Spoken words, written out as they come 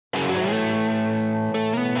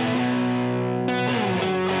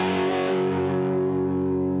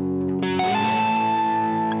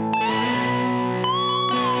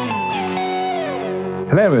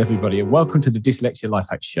Hello, everybody, and welcome to the Dyslexia Life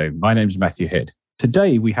Hacks Show. My name is Matthew Head.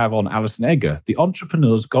 Today, we have on Alison Edgar, the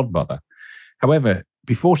entrepreneur's godmother. However,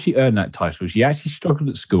 before she earned that title, she actually struggled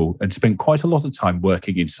at school and spent quite a lot of time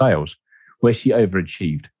working in sales, where she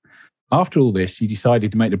overachieved. After all this, she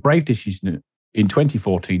decided to make the brave decision in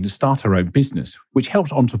 2014 to start her own business, which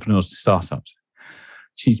helps entrepreneurs to startups.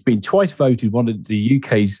 She's been twice voted one of the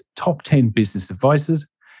UK's top 10 business advisors.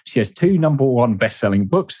 She has 2 number 1 best-selling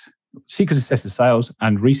books, Secret Success of Sales,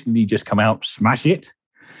 and recently just come out, Smash It.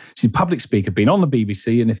 She's a public speaker, been on the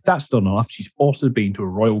BBC, and if that's not enough, she's also been to a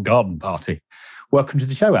royal garden party. Welcome to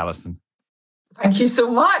the show, Alison. Thank you so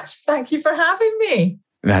much. Thank you for having me.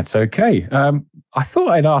 That's okay. I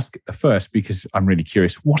thought I'd ask first, because I'm really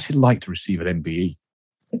curious, what's it like to receive an MBE?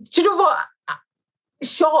 Do you know what?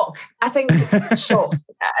 Shock. I think shock.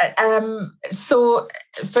 So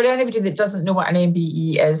for anybody that doesn't know what an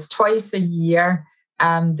MBE is, twice a year,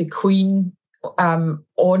 the Queen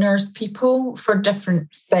honours people for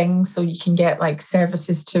different things. So you can get like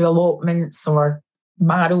services to allotments or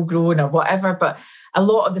marrow grown or whatever. But a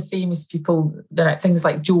lot of the famous people, things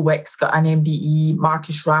like Joe Wicks got an MBE,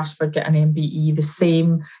 Marcus Rashford got an MBE the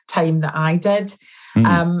same time that I did.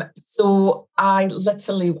 So I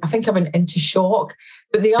think I went into shock.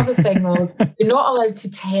 But the other thing was, you're not allowed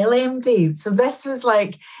to tell MD. So this was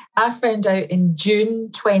like, I found out in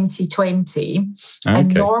June 2020. Okay.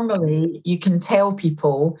 And normally you can tell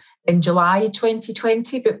people in July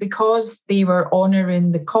 2020, but because they were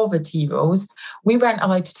honouring the COVID heroes, we weren't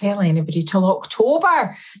allowed to tell anybody till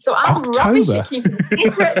October. So I'm rubbish at keeping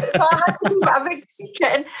secrets. So I had to do a big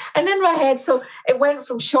secret. And in my head, so it went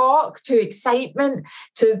from shock to excitement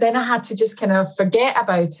to then I had to just kind of forget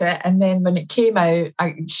about it. And then when it came out,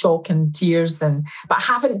 shock and tears. But I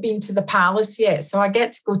haven't been to the palace yet. So I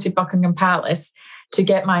get to go to Buckingham Palace to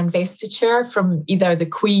get my investiture from either the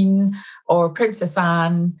Queen or Princess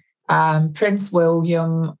Anne, Prince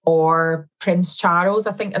William or Prince Charles.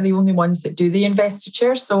 I think are the only ones that do the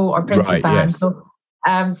investiture. Or Princess Anne.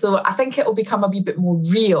 Yes. So I think it will become a wee bit more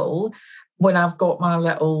real when I've got my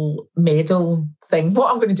little medal thing. What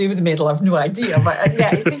I'm going to do with the medal, I've no idea. But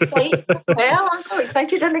yeah, it's exciting as well. I'm so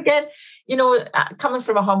excited. And again, coming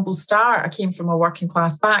from a humble start, I came from a working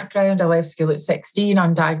class background. I left school at 16,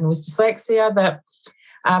 undiagnosed dyslexia. That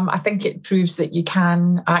I think it proves that you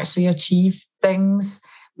can actually achieve things,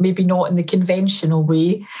 maybe not in the conventional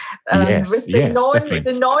way, with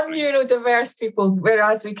the non-neurodiverse people,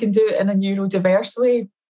 whereas we can do it in a neurodiverse way.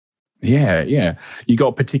 Yeah. You got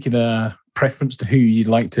a particular preference to who you'd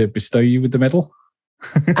like to bestow you with the medal?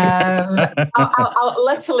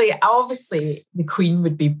 Obviously, the Queen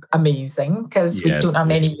would be amazing because we don't have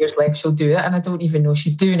many years left. She'll do it, and I don't even know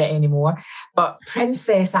she's doing it anymore. But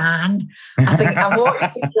Princess Anne, I think I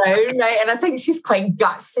watched the Crown, right, and I think she's quite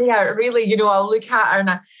gutsy. I'll look at her,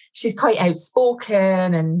 and she's quite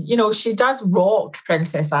outspoken, and she does rock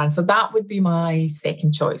Princess Anne. So that would be my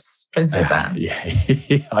second choice, Princess Anne. Yeah,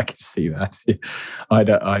 I can see that.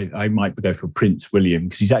 I might go for Prince William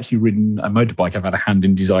because he's actually ridden a motorbike I've had a hand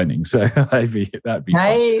in designing, so that'd be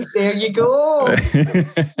nice. Fun. There you go.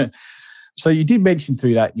 So you did mention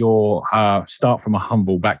through that your start from a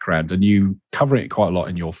humble background, and you cover it quite a lot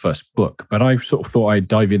in your first book. But I sort of thought I'd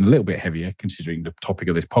dive in a little bit heavier, considering the topic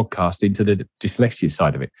of this podcast, into the dyslexia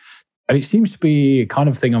side of it. And it seems to be a kind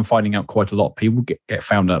of thing I'm finding out quite a lot. People get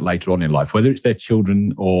found out later on in life, whether it's their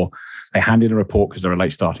children or they hand in a report because they're a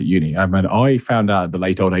late start at uni. I mean, I found out at the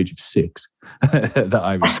late old age of 6 that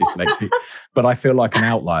I was dyslexic, but I feel like an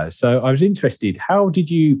outlier. So I was interested, when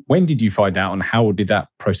did you find out, and how did that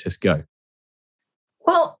process go?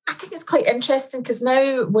 Well, I think it's quite interesting because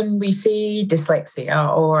now when we say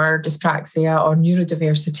dyslexia or dyspraxia or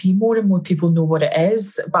neurodiversity, more and more people know what it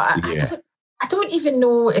is. But I don't even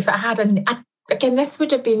know if it had again, this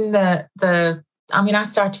would have been I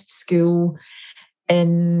started school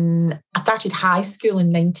I started high school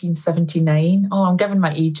in 1979. Oh, I'm giving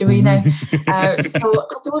my age away now. So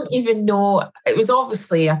I don't even know. It was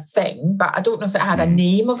obviously a thing, but I don't know if it had a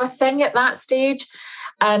name of a thing at that stage.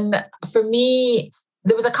 And for me,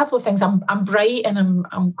 there was a couple of things. I'm bright and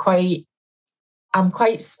I'm quite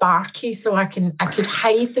sparky, so I could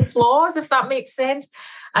hide the flaws, if that makes sense.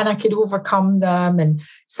 And I could overcome them and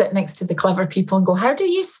sit next to the clever people and go, how do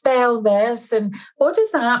you spell this? And what does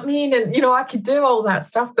that mean? And, I could do all that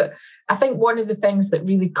stuff. But I think one of the things that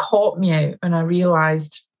really caught me out when I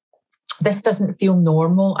realised this doesn't feel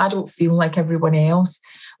normal, I don't feel like everyone else,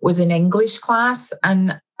 was in English class.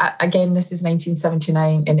 And again, this is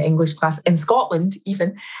 1979 in English class in Scotland,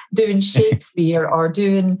 even doing Shakespeare or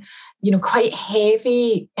doing, quite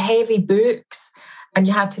heavy books. and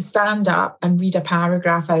you had to stand up and read a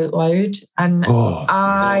paragraph out loud. And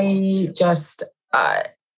I just,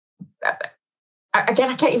 again,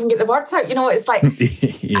 I can't even get the words out. It's like,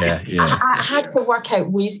 I had to work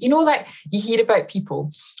out ways, like you hear about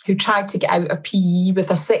people who tried to get out of PE with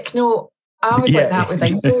a sick note. I was like that with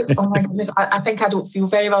English. Oh my goodness, I think I don't feel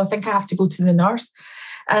very well. I think I have to go to the nurse.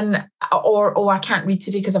 Or I can't read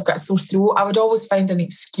today because I've got a sore throat. I would always find an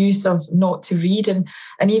excuse of not to read. And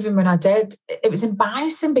even when I did, it was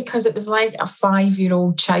embarrassing because it was like a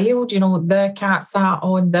 5-year-old child, the cat sat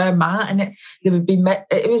on the mat, and there would be,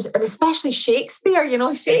 it was, and especially Shakespeare,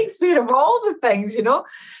 Shakespeare of all the things,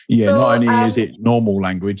 Yeah, so, not only is it normal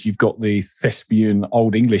language, you've got the thespian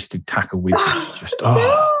Old English to tackle with, which is just,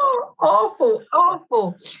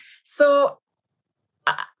 awful. So,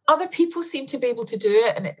 other people seemed to be able to do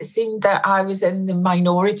it, and it seemed that I was in the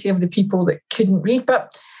minority of the people that couldn't read,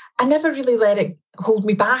 but I never really let it hold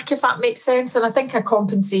me back, if that makes sense. And I think I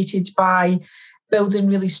compensated by building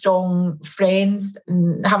really strong friends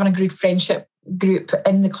and having a good friendship group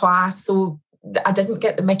in the class, so I didn't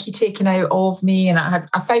get the mickey taken out of me, and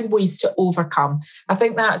I found ways to overcome. I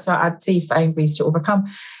think that's what I'd say, find ways to overcome.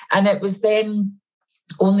 And it was then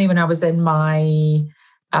only when I was in my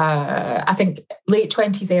I think late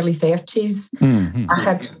 20s, early 30s.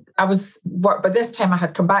 By this time I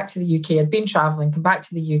had come back to the UK. I'd been traveling, come back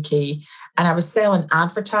to the UK, and I was selling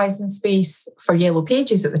advertising space for Yellow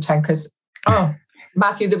Pages at the time because,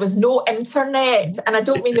 Matthew, there was no internet. And I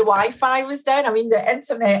don't mean the Wi-Fi was down. I mean, the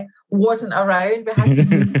internet wasn't around. We had to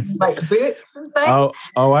use like books and things.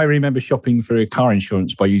 I remember shopping for a car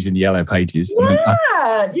insurance by using the Yellow Pages.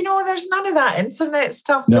 Yeah, there's none of that internet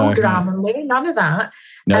stuff. No Grammarly, none of that.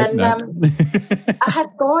 I had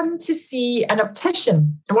gone to see an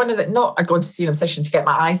optician. I'd gone to see an optician to get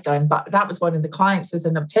my eyes done, but that was one of the clients was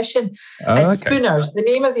an optician. Spooners. The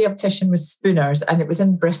name of the optician was Spooners, and it was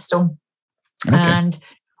in Bristol. Okay. And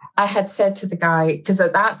I had said to the guy, because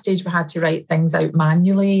at that stage we had to write things out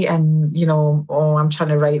manually, and I'm trying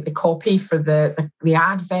to write the copy for the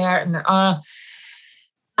advert,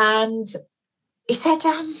 and he said,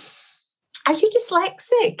 "Are you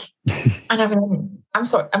dyslexic?" And I went, "I'm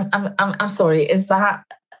sorry, I'm sorry.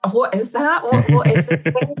 What is that? What is this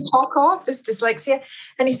thing you talk of, this dyslexia?"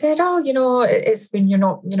 And he said, it's when you're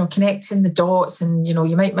not, connecting the dots, and,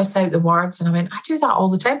 you might miss out the words. And I went, "I do that all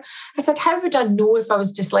the time." I said, "How would I know if I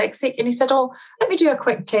was dyslexic?" And he said, "Let me do a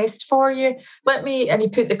quick test for you. And he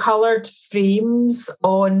put the coloured frames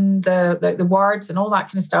on the words and all that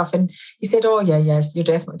kind of stuff. And he said, yes, you're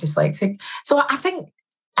definitely dyslexic." So I think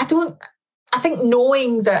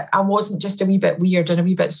knowing that I wasn't just a wee bit weird and a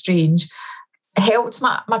wee bit strange helped.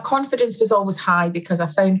 My confidence was always high because I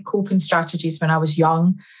found coping strategies when I was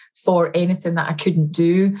young for anything that I couldn't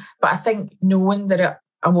do. But I think knowing that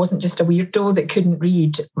I wasn't just a weirdo that couldn't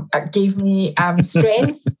read, it gave me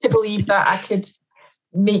strength to believe that I could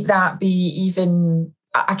make that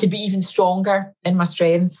I could be even stronger in my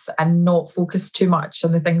strengths and not focus too much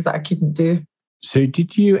on the things that I couldn't do. So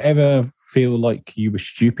did you ever feel like you were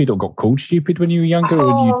stupid or got called stupid when you were younger,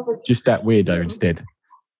 or were you just that weirdo instead?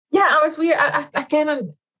 Yeah, I was weird.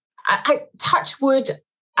 I touch wood.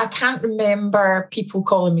 I can't remember people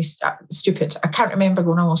calling me stupid. I can't remember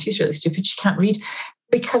going, "Oh, she's really stupid. She can't read,"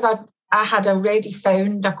 because I had already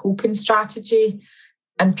found a coping strategy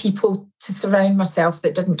and people to surround myself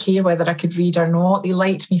that didn't care whether I could read or not. They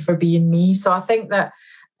liked me for being me. So I think that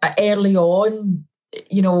early on,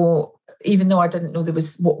 even though I didn't know there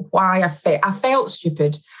was why I felt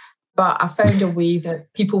stupid, but I found a way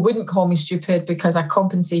that people wouldn't call me stupid because I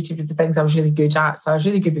compensated with the things I was really good at. So I was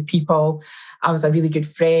really good with people. I was a really good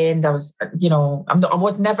friend. I was, I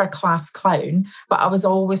was never a class clown, but I was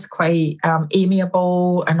always quite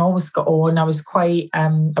amiable and always got on. I was quite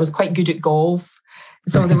good at golf.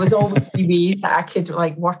 So there was always ways that I could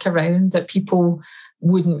work around that people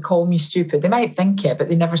wouldn't call me stupid. They might think it, but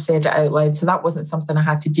they never said it out loud. So that wasn't something I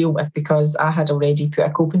had to deal with because I had already put a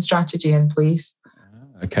coping strategy in place.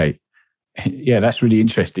 Okay. Yeah, that's really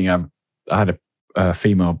interesting. I had a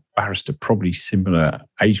female barrister, probably similar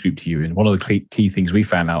age group to you. And one of the key things we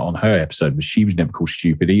found out on her episode was she was never called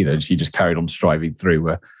stupid either. And she just carried on striving through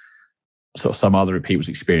where sort of some other people's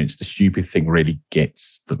experience, the stupid thing really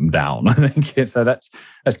gets them down. I think so. That's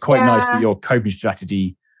quite nice that your coping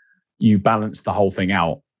strategy, you balance the whole thing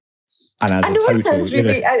out. And as a total,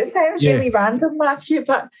 it sounds really random, Matthew,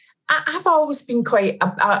 but I've always been quite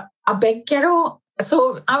a big girl.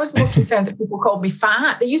 So I was more concerned that people called me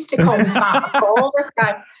fat. They used to call me Fat McCall.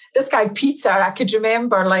 This guy Peter, I could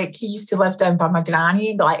remember, like, he used to live down by my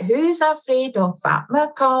granny. Like, who's afraid of Fat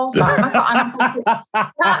McCall? Fat McCall.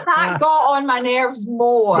 And that got on my nerves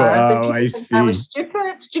more than people think I was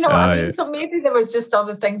stupid. Do you know what I mean? Yeah. So maybe there was just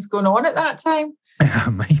other things going on at that time.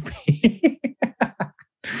 Maybe.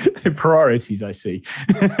 Priorities, I see.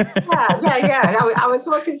 Yeah. I was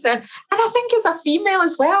more concerned. And I think as a female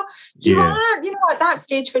as well, you are, at that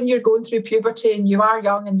stage when you're going through puberty and you are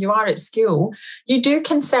young and you are at school, you do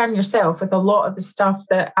concern yourself with a lot of the stuff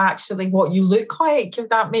that actually what you look like, if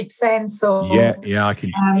that makes sense. So yeah, I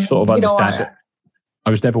can sort of understand it. I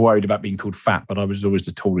was never worried about being called fat, but I was always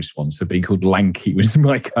the tallest one. So being called lanky was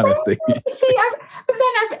my kind of thing. See, but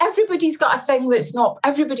then everybody's got a thing that's not,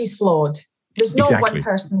 everybody's flawed. There's no one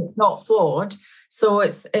person that's not flawed. So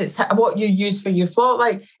it's what you use for your flaw.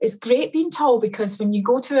 Like, it's great being tall because when you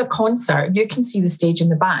go to a concert, you can see the stage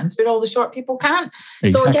and the bands, but all the short people can't.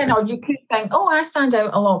 Exactly. So again, or you could think, I stand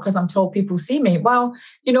out a lot because I'm tall, people see me. Well,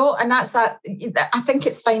 and that's that. I think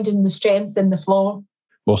it's finding the strength in the flaw.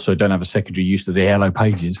 Also, don't have a secondary use of the yellow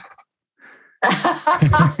pages.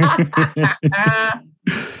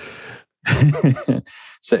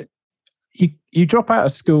 So you drop out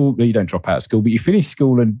of school. You don't drop out of school, but you finish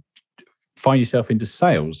school and find yourself into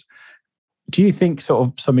sales. Do you think sort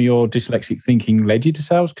of some of your dyslexic thinking led you to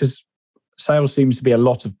sales? Because sales seems to be a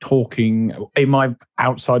lot of talking. In my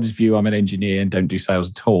outsider's view, I'm an engineer and don't do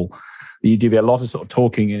sales at all. You do a lot of sort of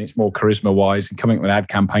talking, and it's more charisma-wise and coming up with ad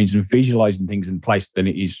campaigns and visualizing things in place than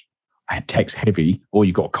it is text heavy, or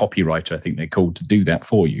you've got a copywriter, I think they're called, to do that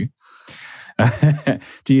for you.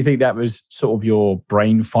 Do you think that was sort of your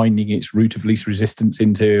brain finding its route of least resistance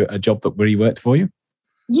into a job that really worked for you?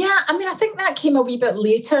 Yeah, I mean, I think that came a wee bit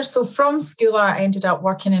later. So from school, I ended up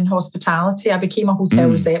working in hospitality. I became a hotel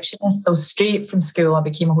receptionist. So straight from school, I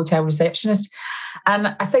became a hotel receptionist.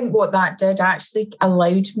 And I think what that did actually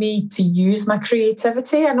allowed me to use my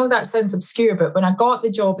creativity. I know that sounds obscure, but when I got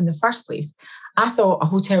the job in the first place, I thought a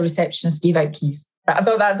hotel receptionist gave out keys. I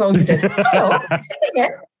thought that's all you did.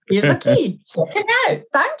 Here's a key. Check it out.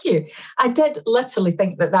 Thank you. I did literally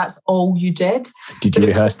think that that's all you did. Did you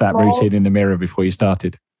rehearse that routine in the mirror before you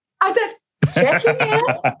started? I did. Checking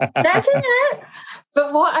it.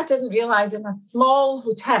 But what I didn't realise, in a small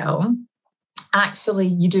hotel, actually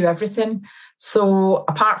you do everything. So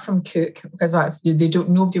apart from cook, because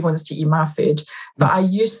nobody wants to eat my food, but I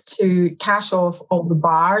used to cash off all the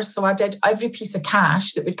bars. So I did every piece of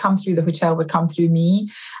cash that would come through the hotel would come through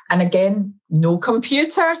me. And again, no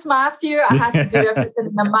computers, Matthew. I had to do everything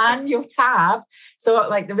in a manual tab. So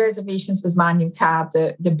like the reservations was manual tab,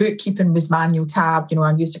 the bookkeeping was manual tab.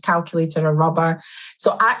 I used a calculator, a rubber.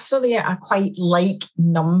 So actually I quite like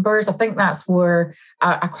numbers. I think that's where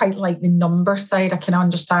I quite like the number side. I can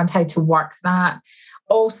understand how to work that.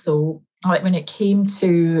 Also, like when it came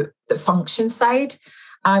to the function side,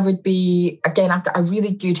 I would be, again, I've got a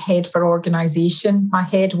really good head for organisation. My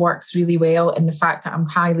head works really well in the fact that I'm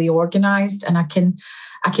highly organised and I can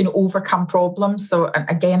overcome problems. So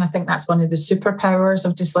again, I think that's one of the superpowers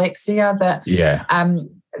of dyslexia.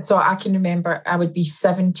 So I can remember I would be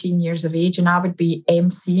 17 years of age and I would be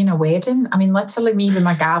emceeing a wedding. I mean, literally me with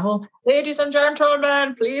my gavel, ladies and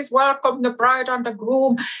gentlemen, please welcome the bride and the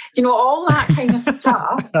groom, all that kind of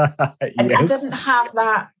stuff. Yes. And I didn't have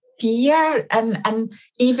that fear. And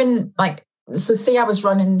even like, so say I was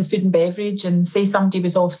running the food and beverage and say somebody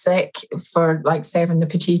was off sick for like serving the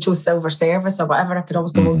potato silver service or whatever, I could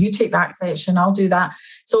always go, well, you take that section, I'll do that.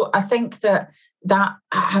 So I think that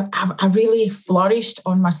I really flourished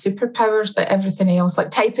on my superpowers, that everything else, like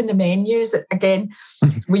typing the menus. Again,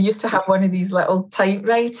 we used to have one of these little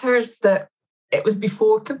typewriters that it was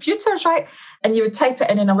before computers, right? And you would type it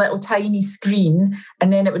in a little tiny screen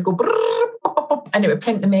and then it would go and it would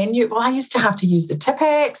print the menu. Well, I used to have to use the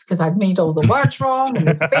Tipex because I'd made all the words wrong and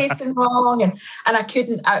the spacing wrong. And I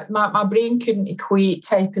couldn't, my brain couldn't equate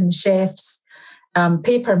typing the chef's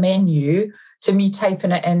paper menu to me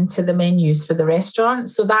typing it into the menus for the restaurant.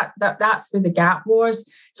 So that's where the gap was.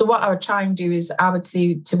 So what I would try and do is I would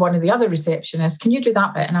say to one of the other receptionists, can you do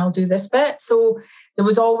that bit and I'll do this bit? So there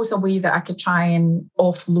was always a way that I could try and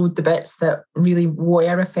offload the bits that really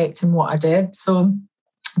were affecting what I did. So,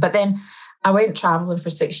 but then I went traveling for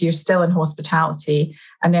 6 years, still in hospitality.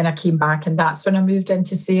 And then I came back and that's when I moved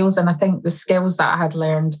into sales. And I think the skills that I had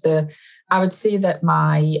learned, I would say that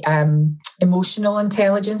my emotional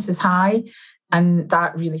intelligence is high. And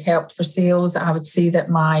that really helped for sales. I would say that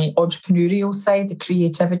my entrepreneurial side, the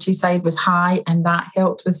creativity side was high and that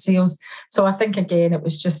helped with sales. So I think, again, it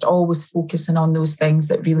was just always focusing on those things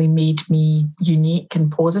that really made me unique and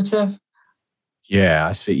positive. Yeah,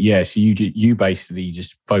 I see. Yeah, so you basically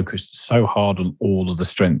just focused so hard on all of the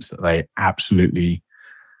strengths that they absolutely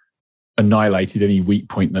annihilated any weak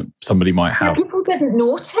point that somebody might have. Yeah, people didn't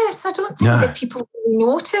notice. I don't think that people really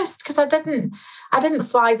noticed, because I didn't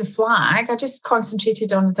fly the flag. I just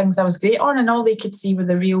concentrated on the things I was great on, and all they could see were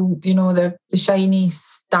the real, the shiny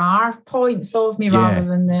star points of me rather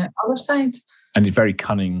than the other side. And it's very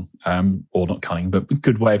cunning, or not cunning, but a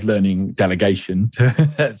good way of learning delegation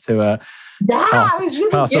to I was really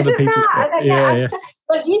good at that.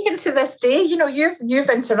 But even to this day, you've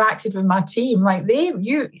interacted with my team. Like I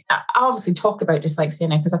obviously talk about dyslexia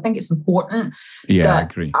now because I think it's important. Yeah, I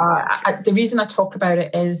agree. The reason I talk about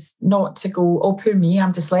it is not to go, oh, poor me,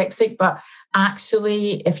 I'm dyslexic, but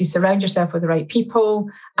actually, if you surround yourself with the right people,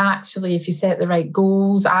 actually, if you set the right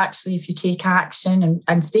goals, actually, if you take action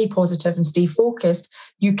and stay positive and stay focused,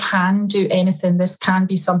 you can do anything. This can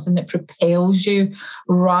be something that propels you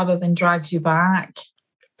rather than drags you back.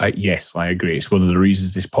 Yes, I agree. It's one of the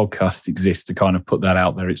reasons this podcast exists, to kind of put that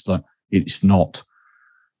out there. It's like, it's not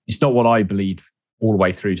what I believed all the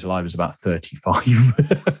way through till I was about 35.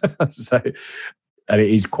 So, and it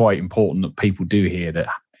is quite important that people do hear that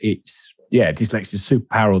dyslexia is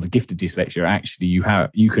superpower, or the gift of dyslexia. Actually,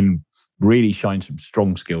 you can really shine some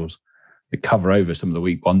strong skills that cover over some of the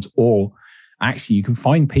weak ones, or actually you can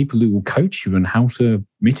find people who will coach you on how to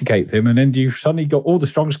mitigate them, and then you've suddenly got all the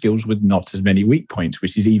strong skills with not as many weak points,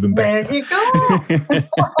 which is even better. There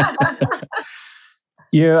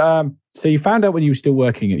you go. So you found out when you were still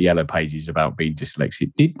working at Yellow Pages about being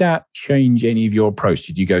dyslexic. Did that change any of your approach?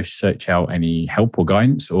 Did you go search out any help or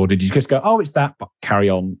guidance, or did you just go, oh, it's that, but carry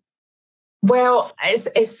on? Well,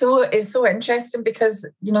 it's so interesting because,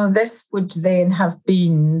 this would then have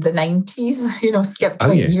been the 90s, skip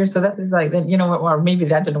 20 years. So this is like, or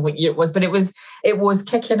maybe I don't know what year it was, but it was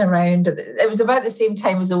kicking around. It was about the same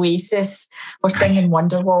time as Oasis were singing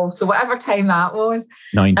Wonderwall. So whatever time that was.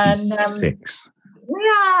 96.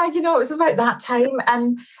 It was about that time.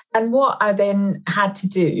 And what I then had to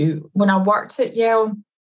do when I worked at Yale,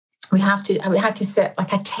 we had to sit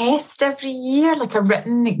like a test every year, like a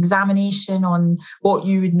written examination on what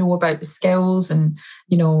you would know about the skills and,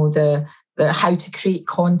 the how to create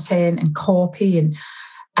content and copy.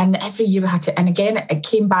 And every year we had to, and again, it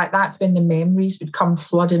came back. That's when the memories would come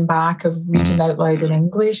flooding back of reading out loud in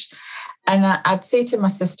English. And I'd say to my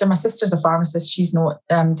sister's a pharmacist, she's not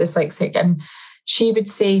dyslexic. And she would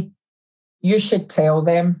say, you should tell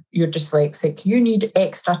them you're dyslexic. You need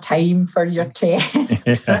extra time for your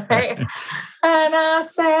test. Right? And I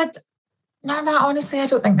said, no, honestly, I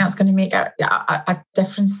don't think that's going to make a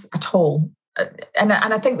difference at all. And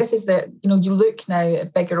I think this is you look now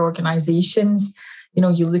at bigger organizations,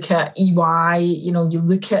 you look at EY, you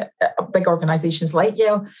look at big organizations like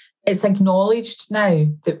Yale. It's acknowledged now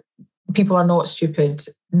that people are not stupid.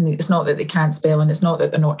 It's not that they can't spell, and it's not that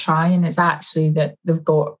they're not trying. It's actually that they've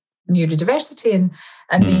got neurodiversity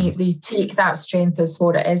and they take that strength as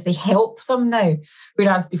what it is. They help them now.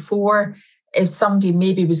 Whereas before, if somebody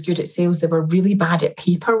maybe was good at sales, they were really bad at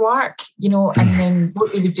paperwork, and then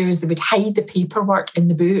what they would do is they would hide the paperwork in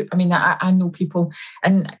the boot. I mean, I know people,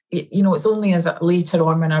 and it's only as later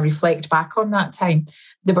on when I reflect back on that time,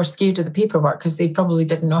 they were scared of the paperwork because they probably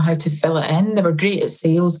didn't know how to fill it in. They were great at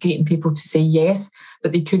sales, getting people to say yes,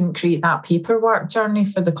 but they couldn't create that paperwork journey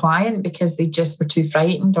for the client because they just were too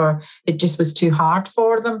frightened, or it just was too hard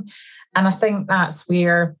for them. And I think that's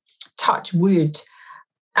where, touch wood,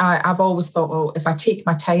 I've always thought, well, if I take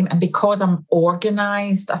my time, and because I'm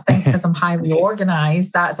organised, I think because I'm highly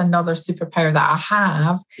organised, that's another superpower that I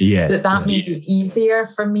have. Yes, that made it easier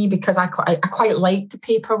for me because I quite liked the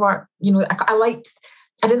paperwork.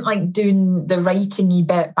 I didn't like doing the writing-y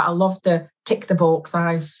bit, but I loved the tick the box.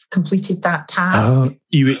 I've completed that task.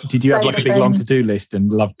 Did you have like a big long to-do list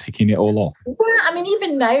and love ticking it all off? Yeah, I mean,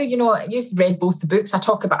 even now, you've read both the books. I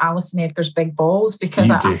talk about Alison Edgar's Big Balls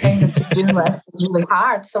because I find a to-do list is really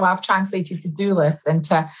hard. So I've translated to-do lists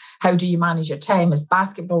into how do you manage your time as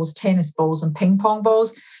basketballs, tennis balls, and ping pong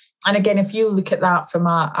balls. And again, if you look at that from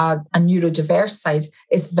a neurodiverse side,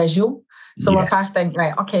 it's visual. So if I think,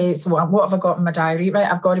 right, okay, so what have I got in my diary? Right,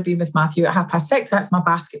 I've got to be with Matthew at 6:30. That's my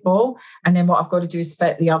basketball. And then what I've got to do is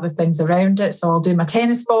fit the other things around it. So I'll do my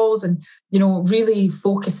tennis balls and, really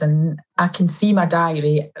focusing. I can see my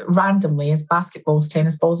diary randomly as basketballs,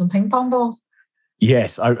 tennis balls, and ping pong balls.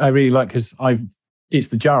 Yes, I really like, because it's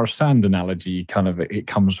the jar of sand analogy.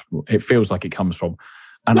 It feels like it comes from.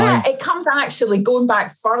 And it comes actually going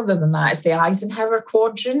back further than that. It's the Eisenhower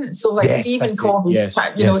quadrant. So like Stephen Covey,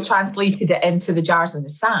 translated it into the jars in the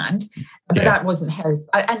sand, but that wasn't his.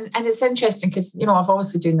 And it's interesting because, I've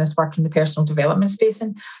obviously doing this work in the personal development space.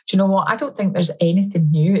 And do you know what? I don't think there's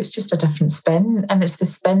anything new. It's just a different spin. And it's the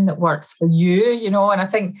spin that works for you, and I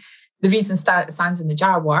think the reason sands in the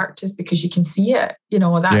jar worked is because you can see it.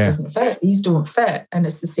 That doesn't fit. These don't fit. And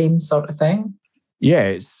it's the same sort of thing.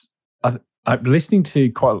 Yeah, I'm listening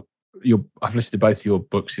to I've listened to both your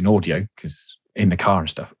books in audio because in the car and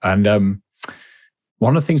stuff. And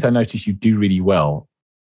one of the things I noticed you do really well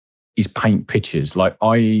is paint pictures. Like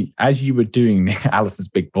as you were doing Alison's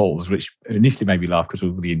big balls, which initially made me laugh because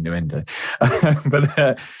of all the innuendo,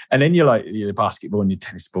 but and then you're like your basketball and your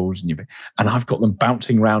tennis balls and I've got them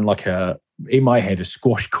bouncing around like in my head a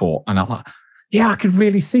squash court, and I'm like, yeah, I could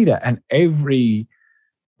really see that. And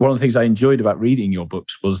one of the things I enjoyed about reading your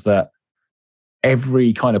books was that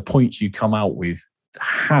every kind of point you come out with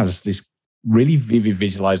has this really vivid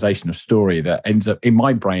visualization of story that ends up in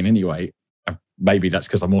my brain anyway. Maybe that's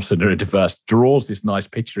because I'm also neurodiverse, draws this nice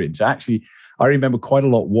picture in. So actually, I remember quite a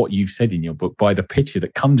lot what you've said in your book by the picture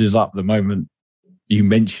that conjures up the moment you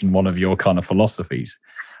mention one of your kind of philosophies.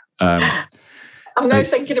 I'm now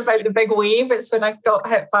thinking about the big wave. It's when I got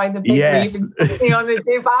hit by the big wave and sitting on the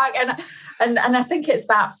way back. And I think it's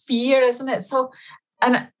that fear, isn't it? So,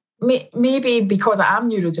 and maybe because I am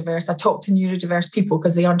neurodiverse, I talk to neurodiverse people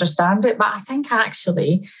because they understand it. But I think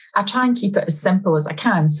actually I try and keep it as simple as I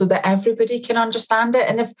can so that everybody can understand it.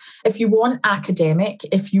 And if you want academic,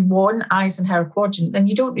 if you want Eisenhower quadrant, then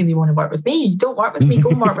you don't really want to work with me. You don't work with me,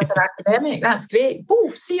 go and work with an academic. That's great.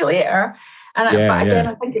 Oh, see you later. But again,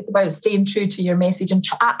 I think it's about staying true to your message. And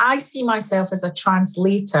I see myself as a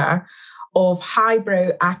translator of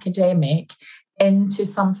highbrow academic into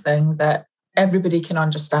something that everybody can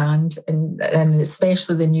understand, and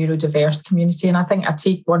especially the neurodiverse community. And I think I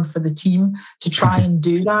take one for the team to try and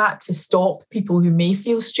do that, to stop people who may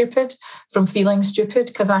feel stupid from feeling stupid,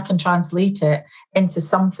 because I can translate it into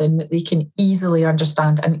something that they can easily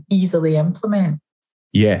understand and easily implement.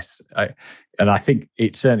 Yes. And I think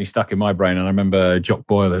it certainly stuck in my brain. And I remember Jock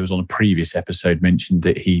Boyle, who was on a previous episode, mentioned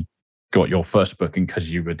that he got your first book, and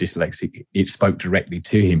because you were dyslexic, it spoke directly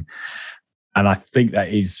to him. And I think that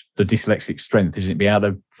is the dyslexic strength, isn't it? Be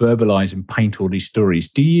able to verbalize and paint all these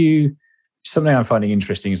stories. Something I'm finding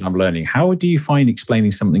interesting as I'm learning, how do you find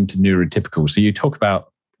explaining something to neurotypical? So you talk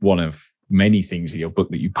about one of many things in your book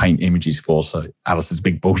that you paint images for. So Alice's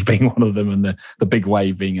big balls being one of them and the big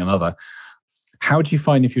wave being another. How do you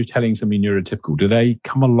find if you're telling somebody neurotypical, do they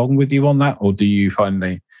come along with you on that? Or do you find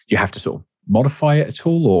you have to sort of modify it at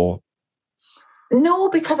all, or? No,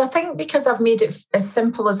 because I think because I've made it as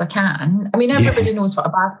simple as I can. I mean, everybody knows what a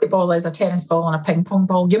basketball is, a tennis ball and a ping pong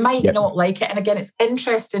ball. You might not like it. And again, it's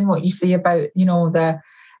interesting what you say about, the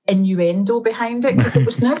innuendo behind it, because it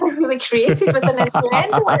was never really created with an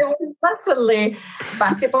innuendo. It was literally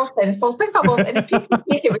basketballs, tennis balls, ping pong balls. And if people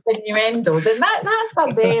take it with innuendo, then that's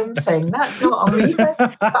a them thing. That's not a me thing.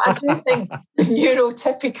 But I do think the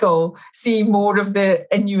neurotypical see more of the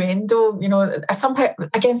innuendo.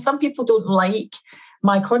 Some people don't like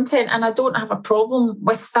my content, and I don't have a problem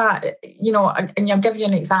with that. And I'll give you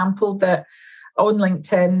an example that on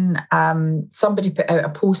LinkedIn, somebody put out a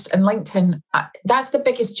post, and LinkedIn, that's the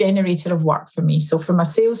biggest generator of work for me. So from a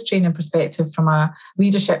sales training perspective, from a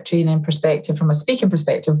leadership training perspective, from a speaking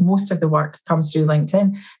perspective, most of the work comes through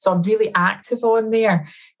LinkedIn. So I'm really active on there.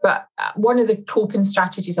 But one of the coping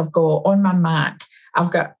strategies I've got on my Mac, I've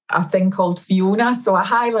got a thing called Fiona. So I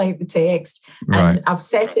highlight the text and I've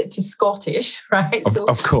set it to Scottish, right?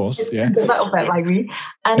 Of course, it's a little bit like me.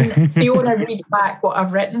 And Fiona reads back what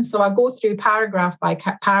I've written. So I go through paragraph by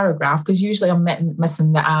paragraph, because usually I'm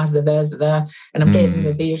missing the as, the there's, the, and I'm getting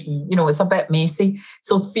the there's, and it's a bit messy.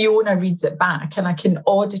 So Fiona reads it back, and I can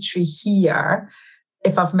auditory hear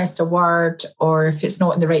if I've missed a word or if it's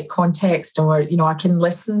not in the right context, or, I can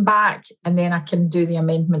listen back and then I can do the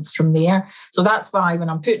amendments from there. So that's why when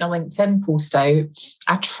I'm putting a LinkedIn post out,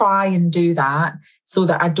 I try and do that so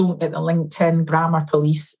that I don't get the LinkedIn grammar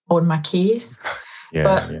police on my case.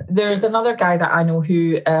 There's another guy that I know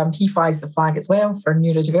who he flies the flag as well for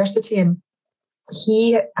neurodiversity. And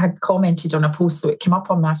he had commented on a post, so it came up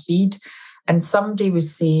on my feed. And somebody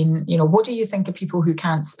was saying, what do you think of people who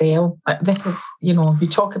can't spell? This is, you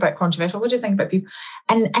talk about controversial. What do you think about people?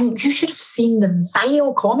 And you should have seen the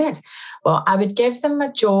vile comment. Well, I would give them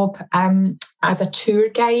a job as a tour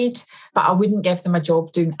guide, but I wouldn't give them a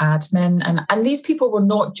job doing admin. And these people were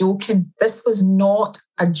not joking. This was not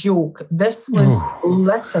a joke. This was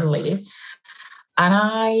literally. And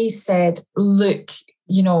I said, look,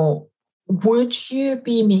 would you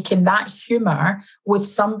be making that humour with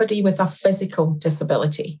somebody with a physical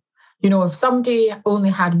disability? You know, if somebody only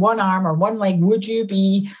had one arm or one leg, would you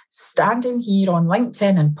be standing here on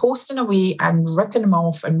LinkedIn and posting away and ripping them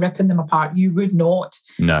off and ripping them apart? You would not.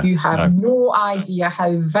 No, you have no idea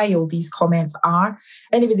how vile these comments are.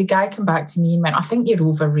 Anyway, the guy came back to me and went, I think you're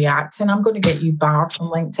overreacting. I'm going to get you barred from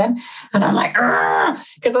LinkedIn. And I'm like,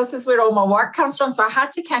 because this is where all my work comes from. So I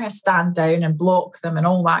had to kind of stand down and block them and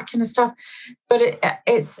all that kind of stuff. But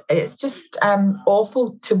it's just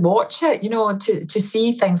awful to watch it, you know, to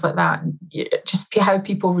see things like that, just how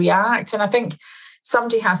people react. And I think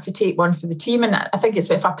somebody has to take one for the team. And I think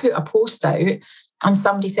it's if I put a post out and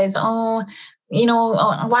somebody says, oh, you know,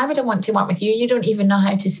 why would I want to work with you? You don't even know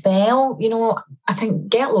how to spell. You know, I think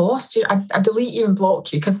get lost. I delete you and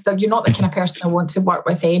block you because you're not the kind of person I want to work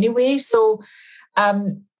with anyway. So,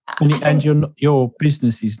 and your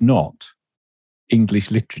business is not English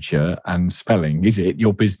literature and spelling, is it?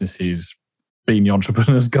 Your business is being the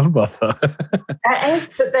entrepreneur's godmother. It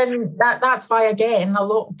is, but then that's why, again, a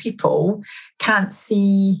lot of people can't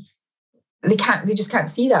see. They just can't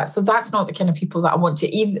see that. So that's not the kind of people that I want to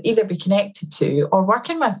either be connected to or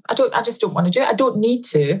working with. I just don't want to do it. I don't need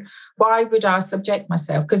to. Why would I subject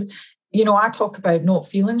myself? Because, you know, I talk about not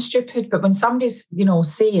feeling stupid, but when somebody's, you know,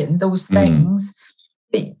 saying those things,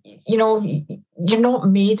 you know, you're not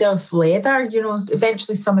made of leather. You know,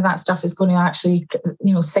 eventually some of that stuff is going to actually,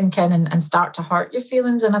 you know, sink in and start to hurt your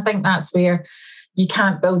feelings. And I think that's where you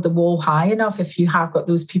can't build the wall high enough if you have got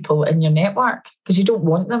those people in your network, because you don't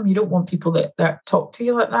want them. You don't want people that talk to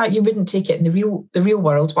you like that. You wouldn't take it in the real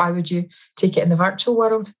world. Why would you take it in the virtual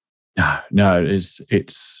world? No, it's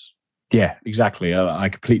yeah, exactly. I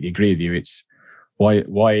completely agree with you. It's why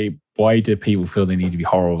do people feel they need to be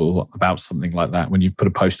horrible about something like that when you put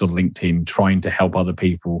a post on LinkedIn trying to help other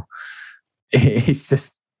people? It's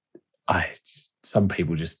just, some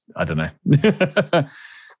people just, I don't know.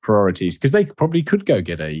 Priorities, because they probably could go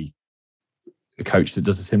get a coach that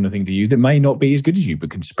does a similar thing to you that may not be as good as you but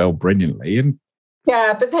can spell brilliantly. And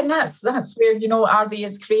yeah, but then that's where, you know, are they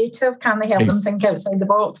as creative? Can they help them think outside the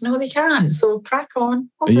box? No, they can't. So crack on.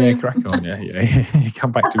 Yeah, crack on. Yeah.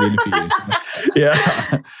 Come back to me in a few years.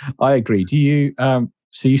 Yeah, I agree. Do you?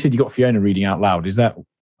 So you said you got Fiona reading out loud. Is that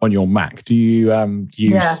on your Mac? Do you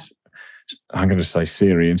use? Yeah. I'm going to say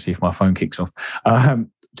Siri and see if my phone kicks off.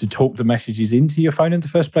 To talk the messages into your phone in the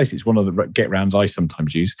first place. It's one of the get rounds I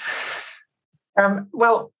sometimes use.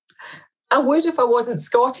 Well, I would if I wasn't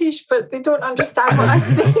Scottish, but they don't understand what I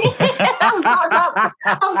say. I've got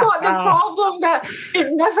the problem that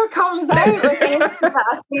it never comes out with anything that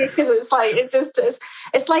I say, because it's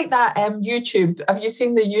like that YouTube. Have you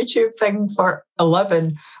seen the YouTube thing for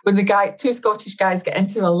 11 when two Scottish guys get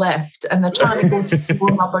into a lift and they're trying to go to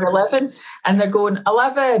floor number 11 and they're going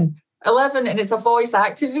 11, and it's a voice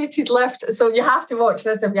activated lift. So you have to watch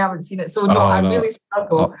this if you haven't seen it. So I really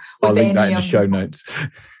struggle I'll with link that in the show them. Notes.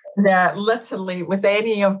 Yeah, literally with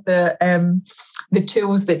any of the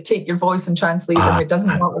tools that take your voice and translate them, it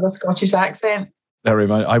doesn't work with a Scottish accent.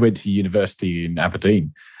 I went to university in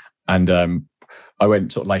Aberdeen, and I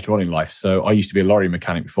went sort of later on in life. So I used to be a lorry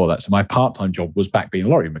mechanic before that. So my part-time job was back being a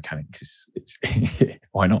lorry mechanic, because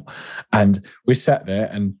why not? And we sat there,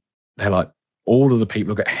 and they're like, all of the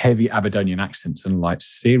people have got heavy Aberdonian accents and like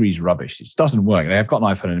series rubbish. It doesn't work. They've got an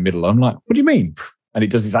iPhone in the middle. I'm like, what do you mean? And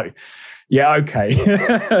it does exactly. Yeah, okay.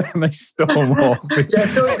 And they storm off. Yeah,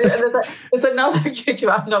 don't do it. There's another YouTube,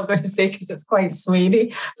 I'm not going to say because it's quite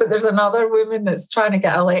sweary, but there's another woman that's trying to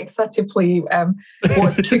get Alexa to play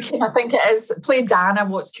What's Cooking, I think it is, play Dana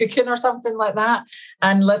What's Cooking or something like that.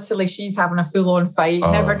 And literally she's having a full-on fight.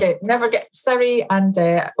 Never get Siri and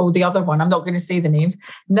the other one, I'm not going to say the names,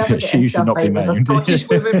 never get into a fight with a Scottish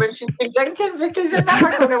woman when she's been drinking, because you're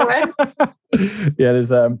never going to win. Yeah,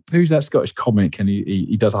 there's who's that Scottish comic, and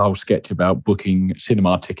he does a whole sketch about booking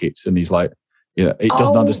cinema tickets, and he's like, yeah, it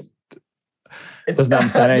doesn't understand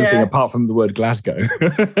anything apart from the word Glasgow.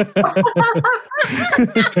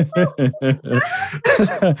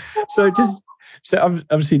 So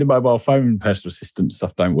obviously the mobile phone personal assistant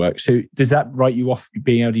stuff don't work. So does that write you off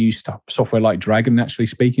being able to use software like Dragon, actually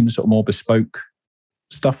speaking, sort of more bespoke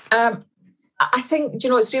stuff? I think,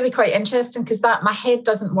 it's really quite interesting because my head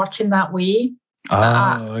doesn't work in that way.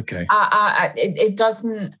 Okay. It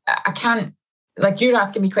doesn't, I can't, like you're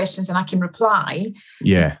asking me questions and I can reply.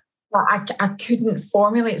 Yeah. But I couldn't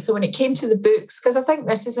formulate. So when it came to the books, because I think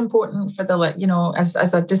this is important for as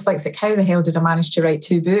a dyslexic, how the hell did I manage to write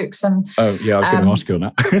 2 books? And oh yeah, I was going to ask you on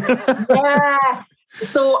that. Yeah.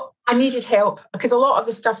 So I needed help because a lot of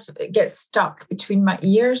the stuff gets stuck between my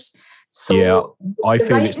ears. So yeah, I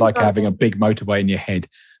feel it's like having a big motorway in your head.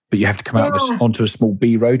 but you have to come out onto a small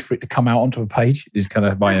B road for it to come out onto a page, is kind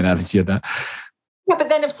of my analogy of that. Yeah, but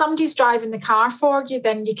then if somebody's driving the car for you,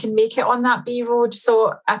 then you can make it on that B road.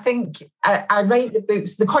 So I think I write the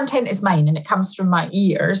books. The content is mine and it comes from my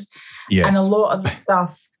ears. Yes. And a lot of the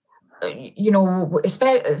stuff,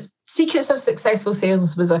 Secrets of Successful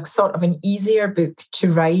Sales was a sort of an easier book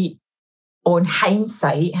to write on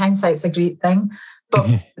hindsight. Hindsight's a great thing.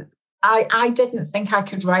 But I didn't think I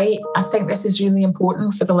could write. I think this is really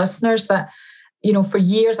important for the listeners that, for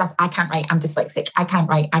years, I can't write. I'm dyslexic. I can't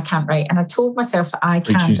write. And I told myself that I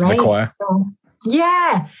can't write.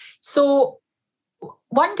 So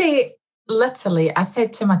one day, literally, I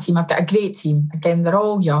said to my team, I've got a great team. Again, they're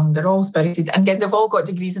all young, they're all spirited. And again, they've all got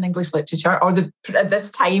degrees in English literature, or at this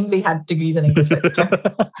time they had degrees in English literature.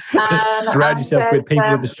 Surround yourself with people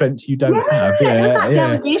with the strengths you don't have. Yeah, it was that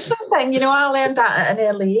delegation thing. I learned that at an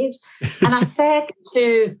early age. And I said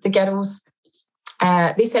to the girls,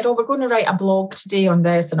 they said, we're going to write a blog today on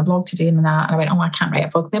this and a blog today on that. And I went, I can't write a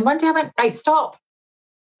blog. Then one day I went, right, stop.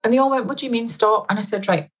 And they all went, what do you mean stop? And I said,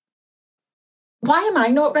 right, why am I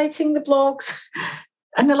not writing the blogs?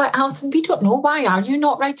 And they're like, Alison, we don't know. Why are you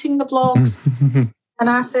not writing the blogs? And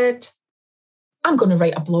I said, I'm going to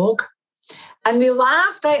write a blog. And they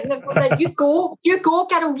laughed, right? And they're like, you go,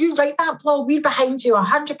 Carol, you write that blog. We're behind you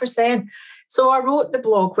 100%. So I wrote the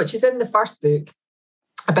blog, which is in the first book,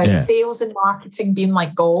 about sales and marketing being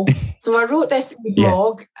like golf. So I wrote this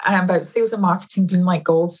blog about sales and marketing being like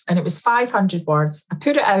golf, and it was 500 words. I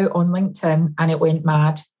put it out on LinkedIn and it went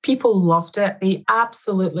mad. People loved it. They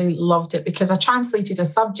absolutely loved it because I translated a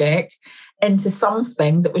subject into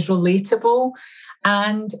something that was relatable,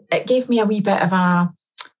 and it gave me a wee bit of a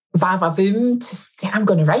va-va-voom to say, I'm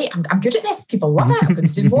going to write. I'm good at this. People love it. I'm going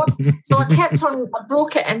to do more. So I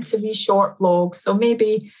broke it into these short blogs. So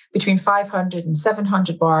maybe between 500 and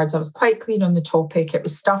 700 words. I was quite clear on the topic. It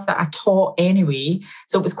was stuff that I taught anyway.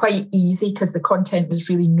 So it was quite easy because the content was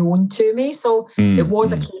really known to me. So it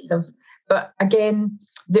was a case of, but again,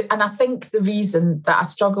 and I think the reason that I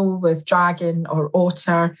struggle with dragon or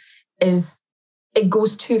otter is it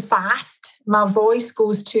goes too fast. My voice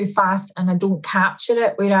goes too fast and I don't capture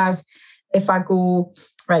it. Whereas if I go,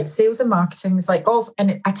 right, sales and marketing is like golf,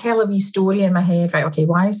 and I tell a wee story in my head, right, okay,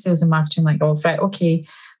 why is sales and marketing like golf? Right, okay,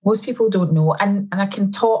 most people don't know. And I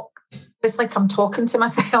can talk, it's like I'm talking to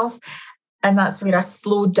myself, and that's where I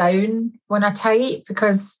slow down when I type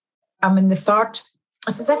because I'm in the third.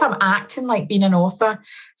 It's as if I'm acting like being an author.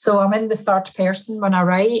 So I'm in the third person when I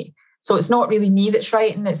write. So it's not really me that's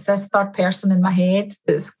writing, it's this third person in my head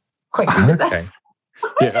that's quite good at this.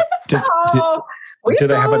 Yeah. Do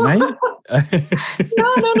they have a name?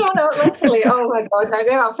 No, literally. Oh my God,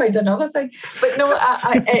 now I'll find another thing. But no,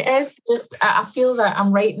 it is just, I feel that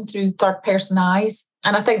I'm writing through third person eyes.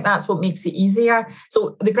 And I think that's what makes it easier.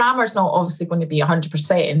 So the grammar's not obviously going to be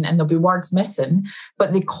 100% and there'll be words missing,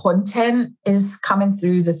 but the content is coming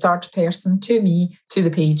through the third person to me, to the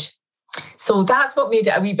page. So that's what made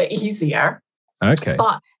it a wee bit easier. Okay.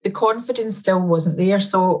 But the confidence still wasn't there.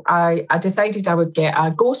 So I decided I would get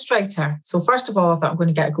a ghostwriter. So first of all, I thought I'm going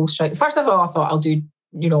to get a ghostwriter. First of all, I thought I'll do,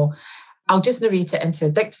 I'll just narrate it into a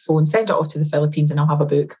dictaphone, send it off to the Philippines and I'll have a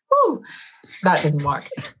book. Woo! That didn't work.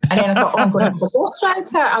 And then I thought, I'm going to have a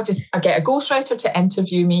ghostwriter. I'll get a ghostwriter to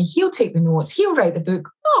interview me. He'll take the notes. He'll write the book.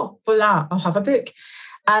 Oh, voila, I'll have a book.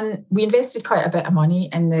 And we invested quite a bit of money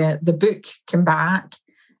and the book came back.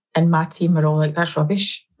 And my team were all like, that's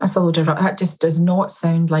rubbish. That's a load of rubbish. That just does not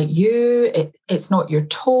sound like you. It's not your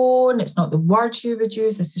tone. It's not the words you would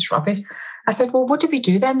use. This is rubbish. I said, well, what do we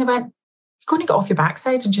do then? They went, you're going to get off your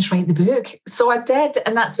backside and just write the book. So I did.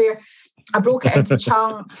 And that's where I broke it into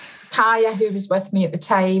chunks. Kaya, who was with me at the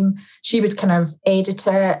time, she would kind of edit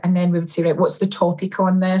it. And then we would say, right, what's the topic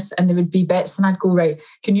on this? And there would be bits. And I'd go, right,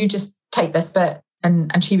 can you just type this bit?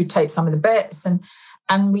 And she would type some of the bits.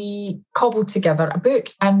 And we cobbled together a book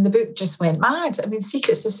and the book just went mad. I mean,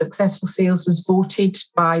 Secrets of Successful Sales was voted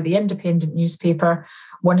by the Independent newspaper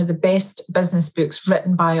one of the best business books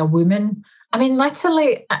written by a woman. I mean,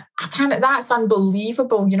 literally, that's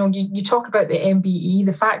unbelievable. You talk about the MBE,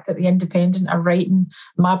 the fact that the Independent are writing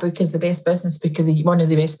my book as the best business book one of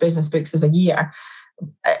the best business books of the year.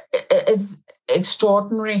 It is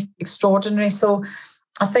extraordinary. So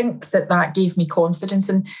I think that gave me confidence.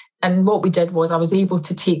 And what we did was I was able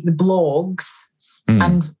to take the blogs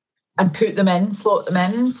and put them in, slot them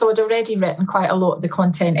in. So I'd already written quite a lot of the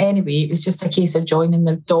content anyway. It was just a case of joining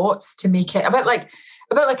the dots to make it a bit like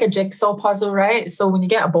a jigsaw puzzle, right? So when you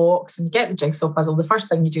get a box and you get the jigsaw puzzle, the first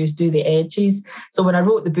thing you do is do the edges. So when I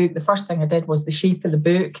wrote the book, the first thing I did was the shape of the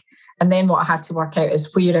book. And then what I had to work out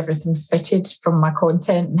is where everything fitted from my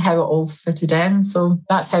content and how it all fitted in. So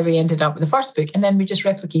that's how we ended up with the first book. And then we just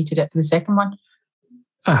replicated it for the second one.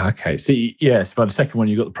 Ah, okay. So yes, by the second one,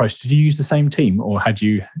 you got the process. Did you use the same team, or had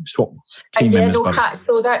you swapped team members?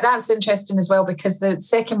 So that's interesting as well, because the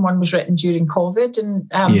second one was written during COVID, and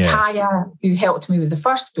Kaya, who helped me with the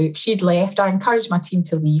first book, she'd left. I encouraged my team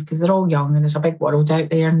to leave because they're all young and there's a big world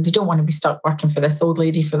out there, and they don't want to be stuck working for this old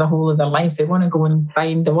lady for the whole of their life. They want to go and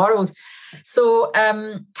find the world. So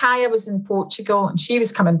Kaya was in Portugal and she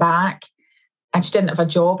was coming back. And she didn't have a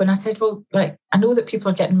job. And I said, well, like, I know that people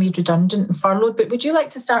are getting made redundant and furloughed, but would you like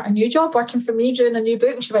to start a new job working for me doing a new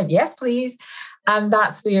book? And she went, yes, please. And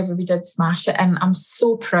that's where we did smash it. And I'm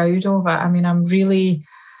so proud of it. I mean, I'm really,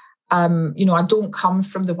 I don't come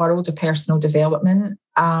from the world of personal development.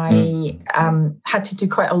 I had to do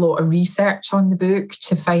quite a lot of research on the book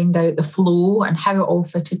to find out the flow and how it all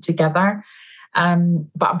fitted together. But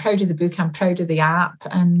I'm proud of the book. I'm proud of the app.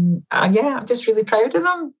 And I'm just really proud of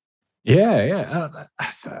them. Yeah.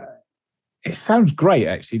 It sounds great,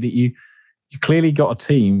 actually, that you clearly got a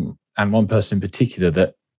team, and one person in particular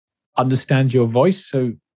that understands your voice.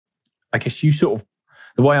 So I guess you sort of,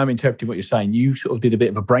 the way I'm interpreting what you're saying, you sort of did a bit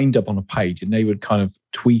of a brain dump on a page and they would kind of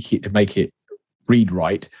tweak it to make it read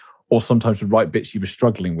right, or sometimes would write bits you were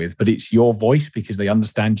struggling with, but it's your voice because they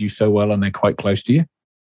understand you so well and they're quite close to you.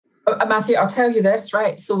 Matthew, I'll tell you this,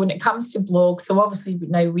 right? So when it comes to blogs, so obviously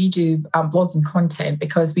now we do blogging content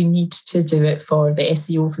because we need to do it for the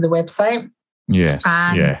SEO for the website. Yes,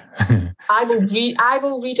 and I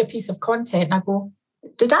will read a piece of content and I go,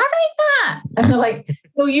 did I write that? And they're like,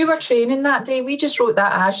 no, you were training that day. We just wrote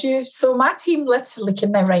that as you. So my team literally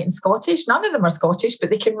can now write in Scottish. None of them are Scottish,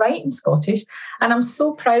 but they can write in Scottish. And I'm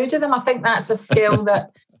so proud of them. I think that's a skill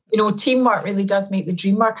that teamwork really does make the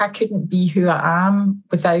dream work. I couldn't be who I am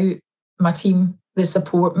without my team that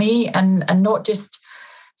support me and not just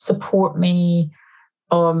support me,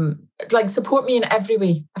 support me in every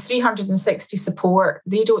way. A 360 support.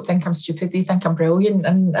 They don't think I'm stupid. They think I'm brilliant,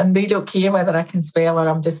 and they don't care whether I can spell or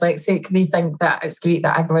I'm dyslexic. They think that it's great